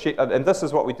 Got to Shetland, and this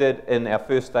is what we did in our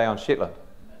first day on Shetland.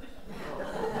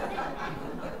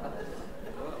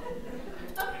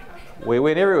 We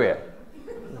went everywhere.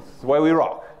 This is the way we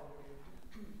rock.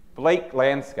 Bleak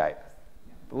landscape.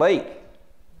 Bleak.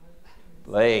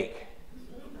 Bleak.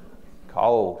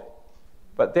 Cold.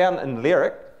 But down in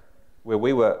Lerwick, where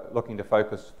we were looking to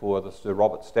focus for the Sir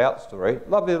Robert Stout story,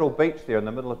 lovely little beach there in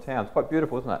the middle of town. It's quite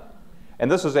beautiful, isn't it?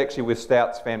 And this is actually where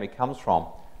Stout's family comes from,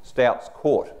 Stout's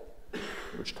Court,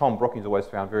 which Tom Brookings always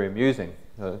found very amusing,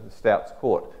 the Stout's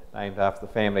Court, named after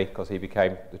the family because he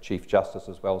became the Chief Justice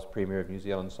as well as Premier of New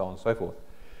Zealand and so on and so forth.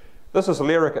 This is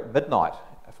Lerwick at midnight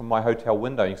from my hotel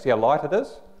window. You can see how light it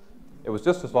is? It was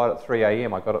just as light at 3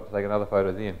 a.m. I got up to take another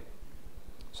photo then.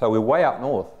 So we're way up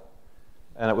north,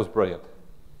 and it was brilliant.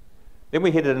 Then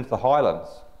we headed into the Highlands,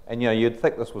 and you know, you'd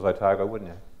think this was Otago,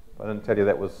 wouldn't you? I didn't tell you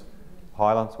that was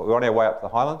Highlands, but we're on our way up to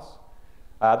the Highlands.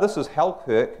 This is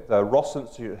Halkirk, the Ross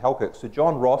Institute at Halkirk. Sir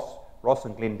John Ross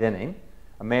and Glendinning,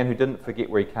 a man who didn't forget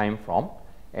where he came from,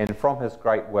 and from his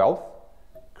great wealth,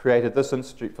 created this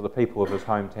institute for the people of his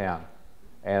hometown.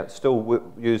 And it's still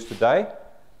used today,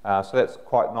 so that's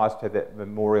quite nice to have that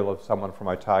memorial of someone from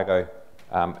Otago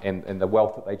and the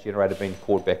wealth that they generated being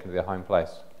poured back into their home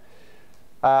place.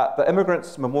 The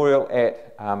Immigrants Memorial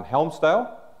at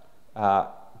Helmsdale,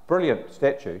 brilliant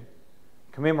statue,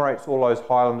 commemorates all those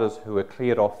Highlanders who were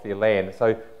cleared off their land.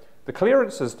 So the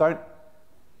clearances don't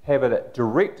have a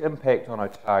direct impact on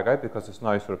Otago because there's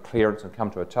no sort of clearance and come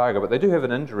to Otago, but they do have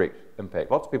an indirect impact.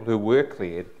 Lots of people who were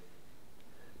cleared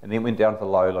and then went down to the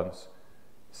lowlands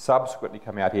subsequently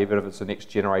come out here, even if it's the next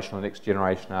generation or the next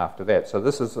generation after that. So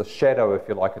this is a shadow, if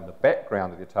you like, in the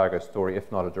background of the Otago story,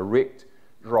 if not a direct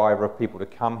driver of people to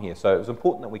come here. So it was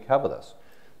important that we cover this.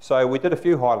 So we did a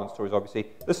few Highland stories, obviously.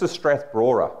 This is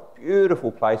Strathbrora,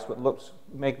 beautiful place, but looks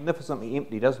magnificently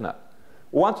empty, doesn't it?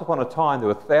 Once upon a time, there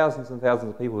were thousands and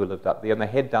thousands of people who lived up there, and they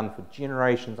had done for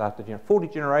generations after generations, 40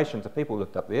 generations of people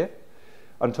lived up there,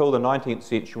 until the 19th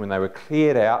century when they were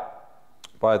cleared out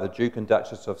by the Duke and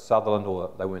Duchess of Sutherland,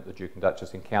 or they weren't the Duke and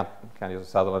Duchess in counties of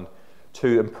Sutherland,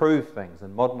 to improve things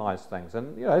and modernise things.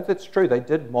 And, you know, that's true, they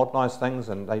did modernise things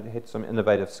and they had some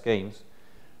innovative schemes.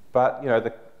 But, you know,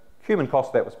 the human cost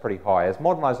of that was pretty high, as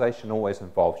modernisation always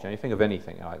involves. You know, you think of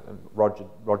anything, you know,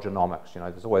 Rogernomics, you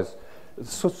know, there's always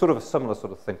sort of a similar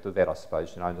sort of thing to that, I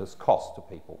suppose, you know, there's cost to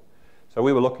people. So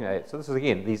we were looking at it. So this is,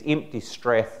 again, these empty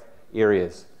strath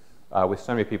areas where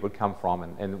so many people had come from,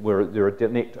 and there are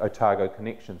direct Otago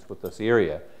connections with this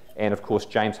area. And of course,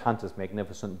 James Hunter's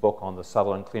magnificent book on the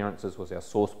Sutherland clearances was our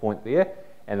source point there.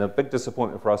 And the big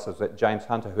disappointment for us is that James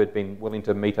Hunter, who had been willing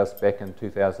to meet us back in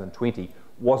 2020,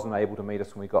 wasn't able to meet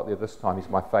us when we got there this time. He's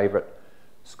my favourite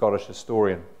Scottish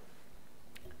historian.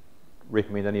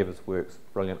 Recommend any of his works,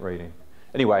 brilliant reading.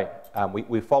 Anyway,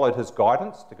 we followed his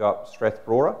guidance to go up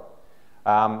Strathbrora.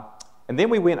 And then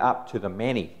we went up to the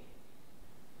Manny.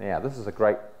 Now, this is a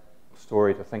great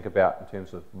story to think about in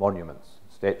terms of monuments,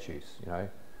 statues, you know,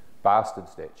 bastard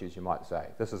statues, you might say.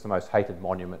 This is the most hated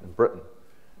monument in Britain.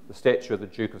 The statue of the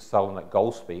Duke of Sutherland at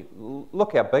Golspie.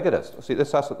 Look how big it is. See, this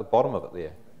is us at the bottom of it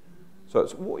there. So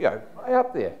it's, you know, way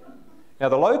up there. Now,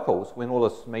 the locals, when all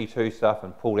this Me Too stuff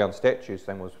and pull down statues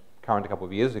thing was current a couple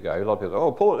of years ago, a lot of people said,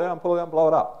 oh, pull it down, blow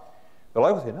it up. The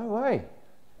locals said, no way.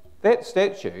 That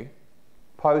statue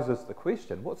poses the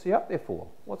question, what's he up there for?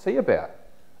 What's he about?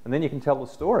 And then you can tell the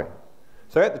story.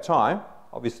 So at the time,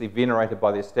 obviously venerated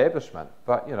by the establishment,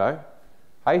 but, you know,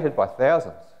 hated by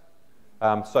thousands.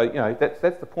 So, you know, that's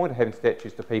the point of having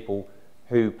statues to people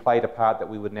who played a part that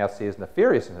we would now see as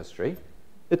nefarious in history.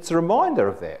 It's a reminder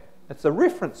of that. It's a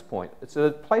reference point. It's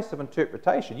a place of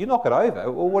interpretation. You knock it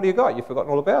over, well, what do you got? You've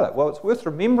forgotten all about it. Well, it's worth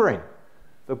remembering.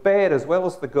 The bad as well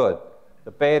as the good.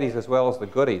 The baddies as well as the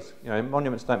goodies. You know,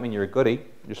 monuments don't mean you're a goodie,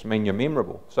 they just mean you're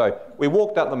memorable. So we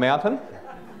walked up the mountain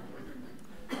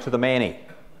to the Manny.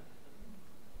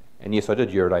 And yes, I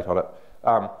did urinate on it.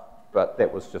 But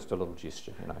that was just a little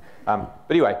gesture, you know.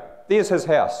 But anyway, there's his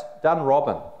house,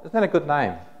 Dunrobin. Isn't that a good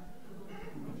name?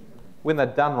 When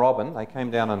they'd done Robin, they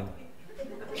came down and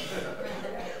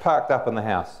parked up in the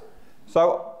house.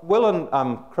 So Will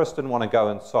and Chris didn't want to go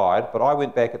inside, but I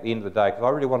went back at the end of the day because I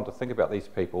really wanted to think about these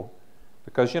people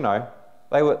because, you know,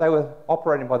 they were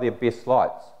operating by their best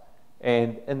lights,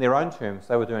 and in their own terms,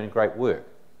 they were doing great work.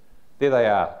 There they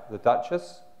are, the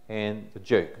Duchess and the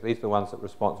Duke. These are the ones that were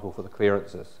responsible for the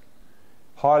clearances.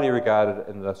 highly regarded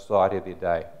in the society of their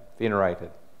day, venerated.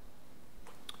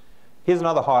 Here's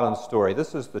another Highland story.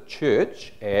 This is the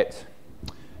church at,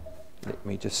 let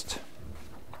me just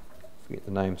forget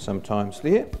the name sometimes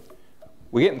there.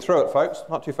 We're getting through it, folks,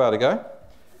 not too far to go.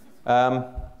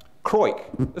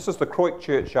 Croik. This is the Croik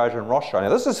churchyard in Rothschild. Now,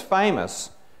 this is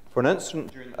famous for an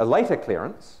incident during a later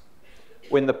clearance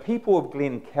when the people of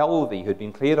Glen Kelvie, who'd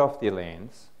been cleared off their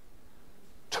lands,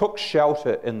 took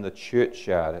shelter in the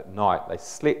churchyard at night. They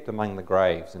slept among the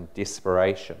graves in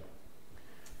desperation.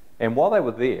 And while they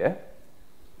were there,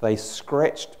 they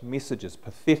scratched messages,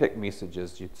 pathetic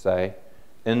messages, you'd say,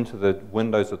 into the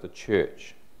windows of the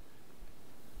church.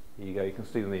 Here you go, you can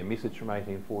see them there, message from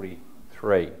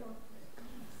 1843.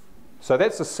 So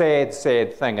that's a sad,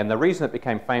 sad thing, and the reason it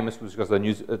became famous was because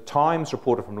the Times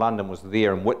reporter from London was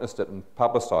there and witnessed it and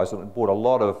publicised it, and it brought a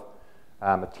lot of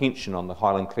attention on the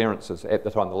Highland clearances, at the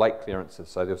time the late clearances,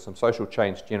 so there was some social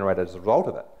change generated as a result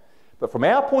of it. But from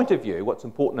our point of view, what's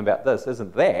important about this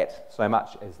isn't that so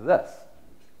much as this.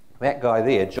 That guy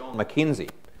there, John Mackenzie,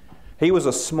 he was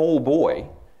a small boy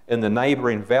in the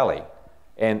neighbouring valley,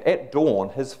 and at dawn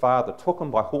his father took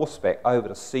him by horseback over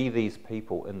to see these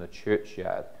people in the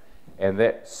churchyard, and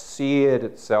that seared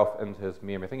itself into his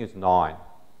memory. I think he was 9.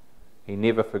 He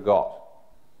never forgot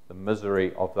the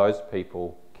misery of those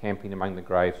people camping among the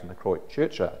graves in the Croik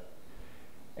churchyard.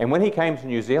 And when he came to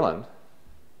New Zealand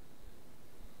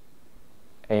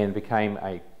and became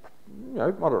a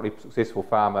moderately successful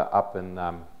farmer up in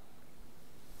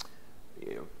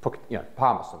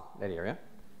Palmerston, that area,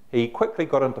 he quickly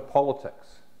got into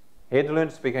politics. He had to learn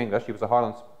to speak English. He was a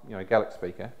Highland Gaelic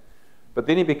speaker. But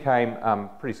then he became a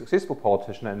pretty successful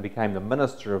politician and became the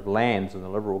Minister of Lands in the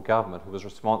Liberal government, who was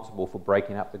responsible for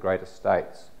breaking up the great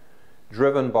estates,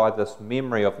 driven by this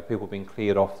memory of the people being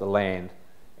cleared off the land,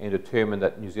 and determined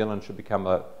that New Zealand should become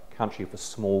a country for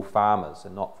small farmers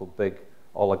and not for big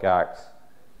oligarchs.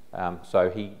 So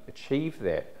he achieved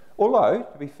that. Although,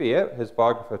 to be fair, his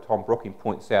biographer Tom Brooking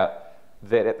points out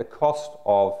that at the cost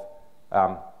of,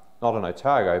 not in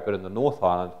Otago, but in the North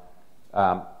Island,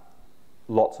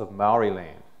 lots of Maori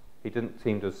land. He didn't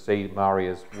seem to see Maori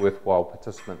as worthwhile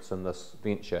participants in this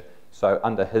venture. So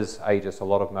under his aegis, a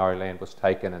lot of Maori land was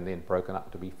taken and then broken up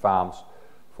to be farms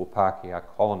for Pākehā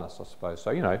colonists, I suppose.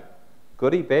 So,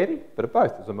 goody, baddie, bit of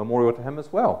both. There's a memorial to him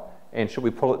as well. And should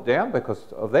we pull it down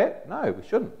because of that? No, we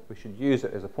shouldn't. We should use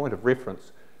it as a point of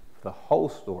reference for the whole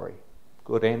story,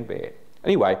 good and bad.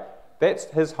 Anyway, that's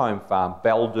his home farm,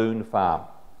 Baldoon Farm.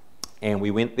 And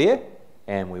we went there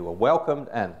and we were welcomed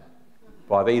in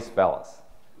by these fellas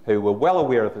who were well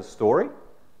aware of his story,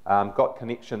 got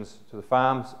connections to the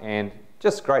farms, and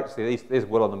just great to see. There's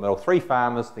Will in the middle, 3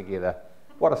 farmers together.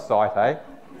 What a sight, eh?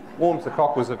 Warms the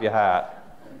cockles of your heart.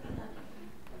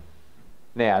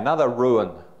 Now, another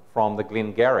ruin from the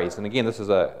Glengarrys, and again, this is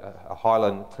a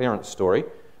Highland clearance story.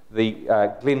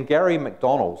 The Glengarry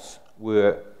MacDonalds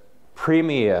were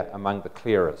premier among the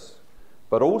clearers,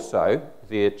 but also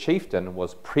their chieftain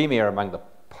was premier among the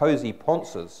posy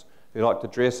ponces, who like to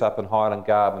dress up in Highland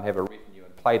garb and have a retinue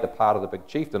and play the part of the big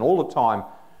chieftain, all the time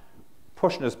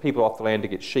pushing his people off the land to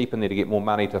get sheep in there to get more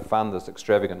money to fund this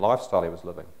extravagant lifestyle he was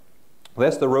living. Well,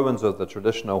 that's the ruins of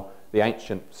the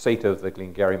ancient seat of the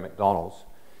Glengarry MacDonalds.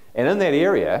 And in that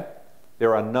area,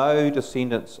 there are no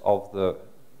descendants of the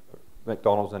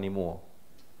MacDonalds anymore.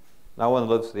 No one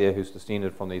lives there who's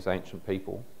descended from these ancient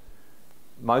people.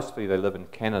 Mostly they live in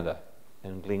Canada,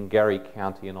 in Glengarry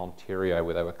County in Ontario,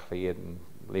 where they were cleared and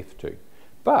left to.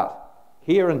 But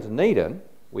here in Dunedin,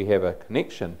 we have a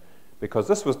connection, because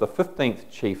this was the 15th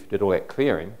chief who did all that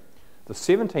clearing. The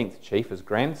 17th chief, his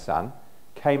grandson,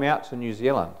 came out to New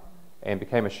Zealand and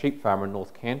became a sheep farmer in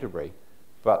North Canterbury.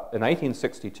 But in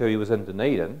 1862 he was in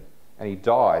Dunedin and he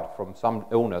died from some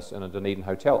illness in a Dunedin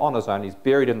hotel on his own. He's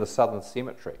buried in the Southern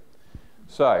Cemetery.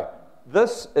 So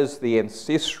this is the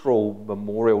ancestral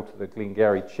memorial to the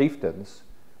Glengarry chieftains,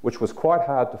 which was quite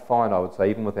hard to find, I would say,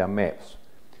 even with our maps.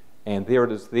 And there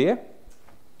it is there.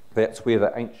 That's where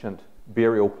the ancient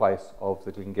burial place of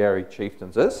the Glengarry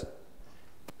chieftains is.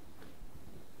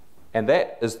 And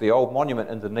that is the old monument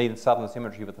in Dunedin Southern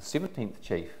Cemetery with the 17th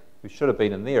chief, who should have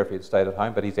been in there if he had stayed at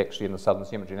home, but he's actually in the Southern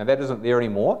Cemetery. Now that isn't there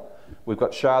anymore. We've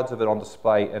got shards of it on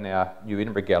display in our new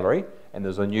Edinburgh gallery, and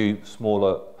there's a new,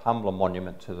 smaller, humbler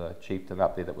monument to the chieftain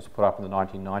up there that was put up in the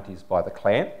 1990s by the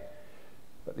clan.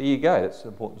 But there you go, that's an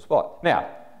important spot. Now,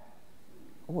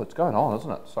 oh, it's going on,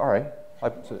 isn't it? Sorry, I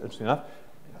hope it's interesting enough.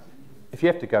 If you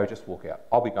have to go, just walk out.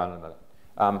 I'll be going in a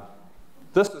minute.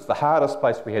 This is the hardest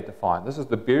place we had to find. This is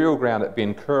the burial ground at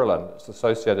Ben Curlin. It's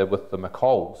associated with the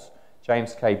McColls,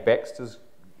 James K. Baxter's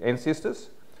ancestors,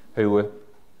 who were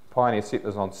pioneer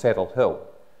settlers on Saddle Hill.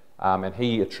 and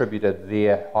he attributed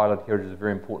their Highland heritage as a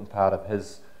very important part of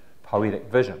his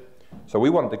poetic vision. So we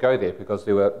wanted to go there because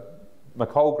there were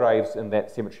McColl graves in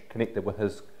that cemetery connected with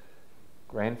his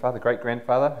grandfather,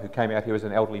 great-grandfather, who came out here as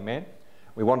an elderly man.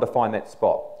 We wanted to find that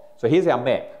spot. So here's our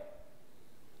map.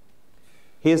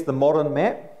 Here's the modern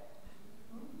map.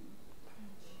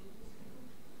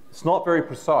 It's not very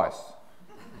precise.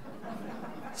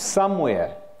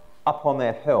 Somewhere up on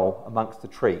that hill amongst the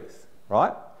trees,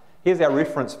 right? Here's our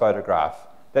reference photograph.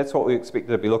 That's what we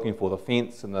expected to be looking for, the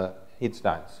fence and the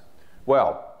headstones.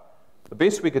 Well, the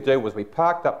best we could do was we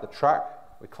parked up the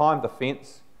truck, we climbed the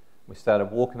fence, we started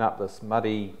walking up this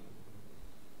muddy,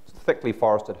 thickly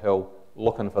forested hill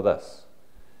looking for this.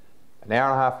 An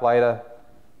hour and a half later,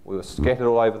 we were scattered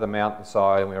all over the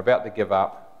mountainside and we were about to give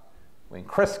up when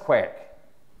Chris Quack,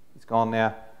 he's gone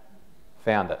now,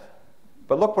 found it.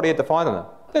 But look what he had to find in it.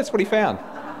 That's what he found.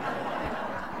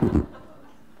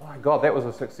 My God, that was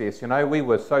a success. You know, we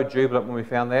were so jubilant when we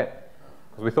found that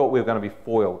because we thought we were going to be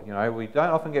foiled. You know, we don't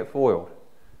often get foiled,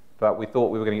 but we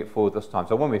thought we were going to get foiled this time.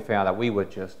 So when we found it, we were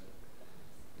just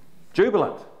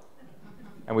jubilant.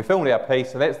 And we filmed our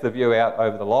piece, and that's the view out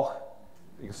over the loch.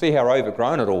 You can see how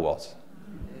overgrown it all was.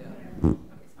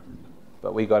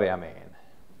 But we got our man.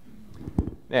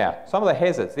 Now, some of the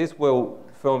hazards. There's Will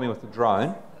filming with the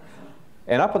drone.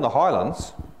 And up in the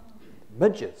Highlands,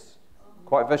 midges,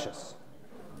 quite vicious.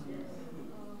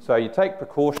 So you take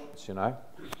precautions, you know,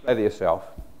 say to yourself.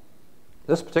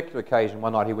 This particular occasion,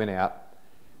 one night he went out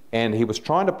and he was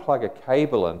trying to plug a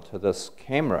cable into this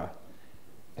camera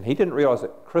and he didn't realise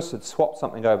that Chris had swapped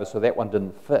something over so that one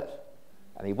didn't fit.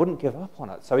 And he wouldn't give up on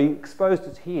it, so he exposed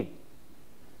his head.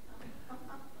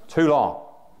 Too long.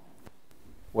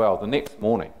 Well, the next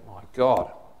morning, my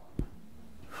God.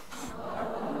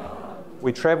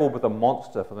 We travelled with a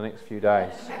monster for the next few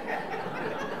days.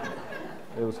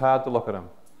 It was hard to look at him.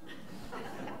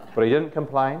 But he didn't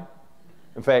complain.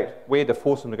 In fact, we had to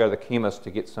force him to go to the chemist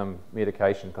to get some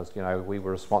medication because, you know, we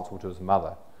were responsible to his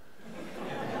mother.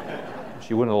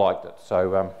 She wouldn't have liked it,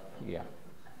 so, yeah.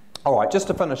 All right, just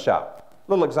to finish up,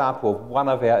 a little example of one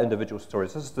of our individual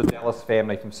stories. This is the Dallas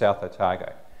family from South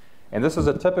Otago. And this is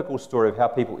a typical story of how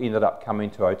people ended up coming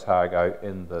to Otago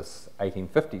in this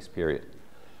 1850s period.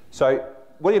 So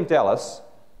William Dallas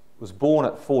was born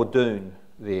at Fordoon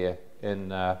there in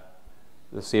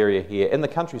this area here, in the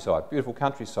countryside, beautiful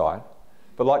countryside.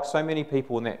 But like so many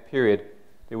people in that period,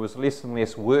 there was less and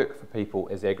less work for people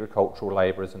as agricultural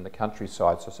labourers in the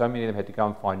countryside. So many of them had to go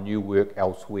and find new work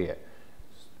elsewhere.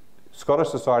 Scottish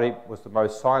society was the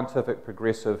most scientific,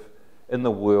 progressive in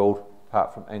the world,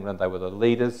 apart from England. They were the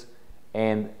leaders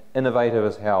and innovative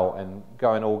as hell and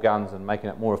going all guns and making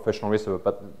it more efficient and the rest of it.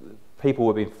 But people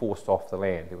were being forced off the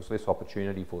land. There was less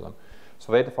opportunity for them.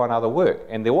 So they had to find other work.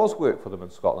 And there was work for them in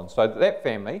Scotland. So that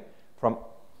family from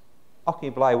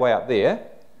Auchinleck way up there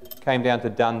came down to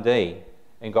Dundee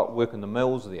and got work in the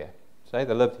mills there. So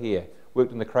they lived here.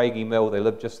 Worked in the Craigie mill. They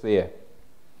lived just there.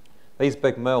 These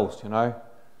big mills, you know,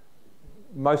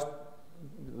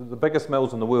 the biggest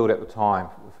mills in the world at the time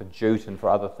for jute and for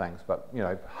other things, but, you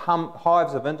know,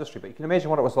 hives of industry. But you can imagine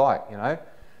what it was like, you know,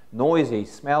 noisy,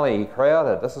 smelly,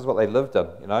 crowded. This is what they lived in,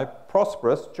 you know,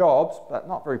 prosperous jobs, but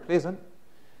not very pleasant.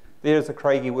 There's the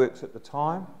Craigie Works at the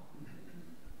time.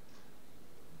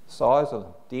 Size of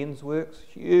the Dens Works,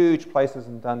 huge places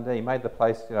in Dundee, made the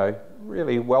place, you know,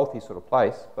 really wealthy sort of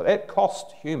place. But it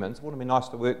cost humans. It wouldn't be nice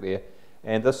to work there.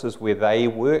 And this is where they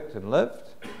worked and lived.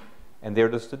 And there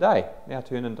it is today, now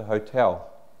turned into a hotel.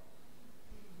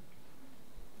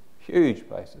 Huge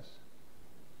places.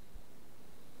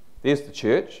 There's the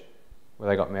church where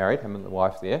they got married, him and the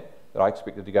wife there, that I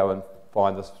expected to go and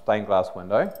find this stained glass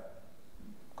window.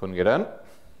 Couldn't get in.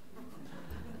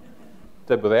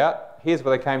 Did without. Here's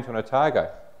where they came to an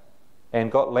Otago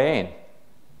and got land,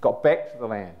 got back to the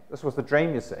land. This was the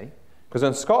dream, you see. Because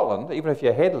in Scotland, even if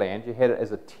you had land, you had it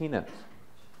as a tenant.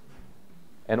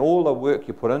 And all the work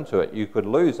you put into it, you could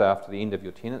lose after the end of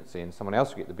your tenancy and someone else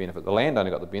would get the benefit. The landowner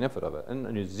got the benefit of it. In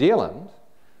New Zealand,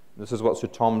 this is what Sir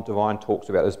Tom Devine talks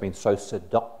about as being so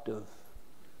seductive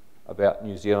about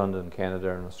New Zealand and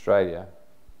Canada and Australia.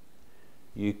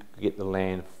 You could get the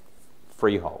land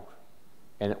freehold.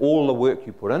 And all the work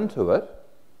you put into it,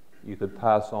 you could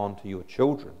pass on to your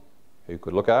children, who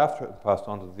could look after it and pass it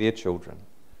on to their children.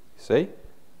 You see?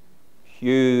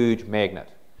 Huge magnet.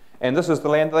 And this is the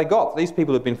land they got. These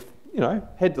people had been, you know,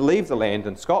 had to leave the land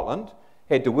in Scotland,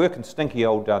 had to work in stinky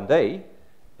old Dundee.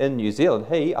 In New Zealand,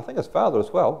 he, I think his father as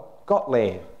well, got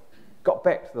land, got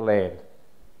back to the land,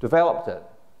 developed it.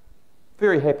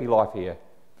 Very happy life here,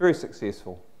 very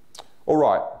successful. All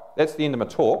right, that's the end of my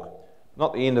talk,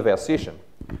 not the end of our session,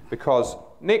 because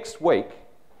next week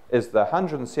is the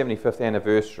 175th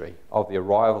anniversary of the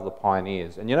arrival of the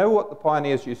pioneers. And you know what the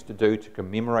pioneers used to do to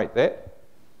commemorate that?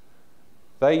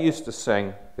 They used to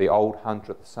sing the old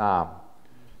 100th Psalm.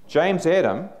 James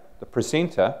Adam, the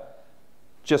presenter,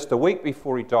 just a week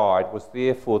before he died, was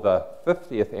there for the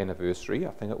 50th anniversary,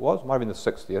 I think it was, might have been the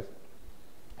 60th.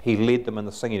 He led them in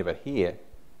the singing of it here.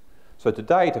 So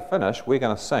today, to finish, we're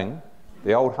going to sing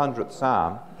the old 100th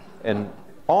Psalm in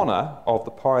honour of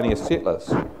the pioneer settlers.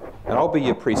 And I'll be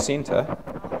your presenter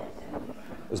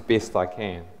as best I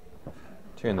can.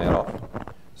 Turn that off.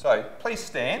 So, please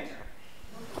stand.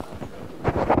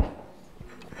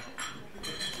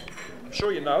 I'm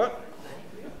sure you know it.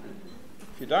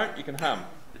 If you don't, you can hum.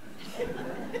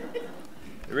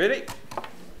 You ready?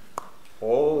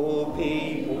 All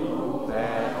people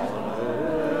that on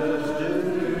earth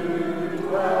do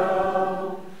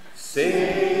dwell,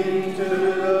 sing to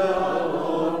the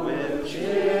Lord with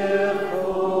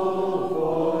cheerful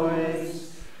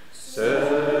voice,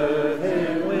 serve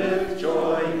Him with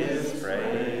joy, His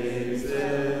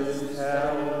praises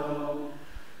tell.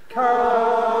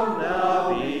 Come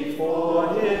now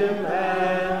before Him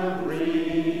and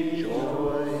rejoice.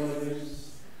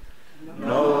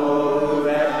 Know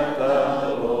that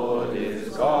the Lord is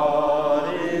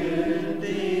God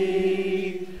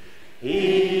indeed.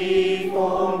 He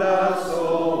formed us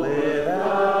all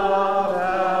without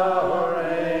our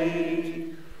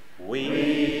aid.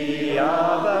 We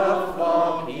are the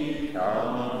flock He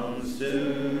comes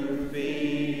to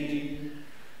feed.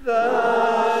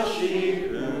 The sheep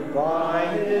who by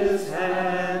His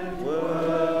hand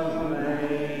were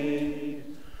made.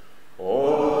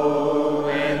 Oh,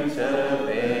 enter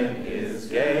then His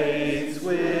gates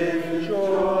with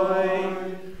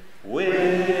joy,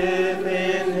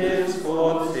 within His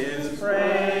courts His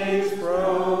praise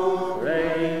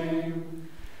proclaim.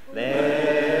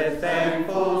 Let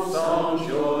thankful songs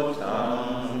your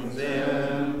tongues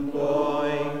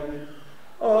employ.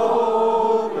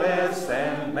 Oh, bless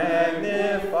and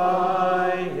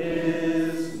magnify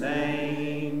His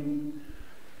name.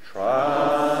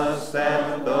 Trust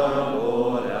that the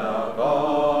Lord our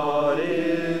God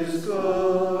is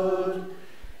good.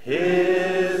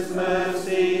 His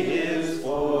mercy is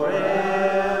forever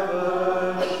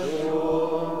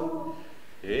sure.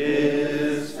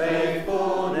 His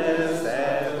faithfulness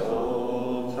at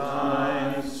all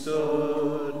times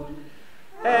stood,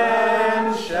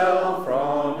 and shall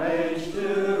from age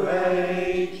to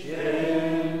age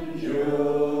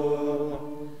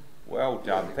endure. Well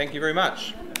done. Thank you very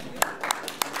much.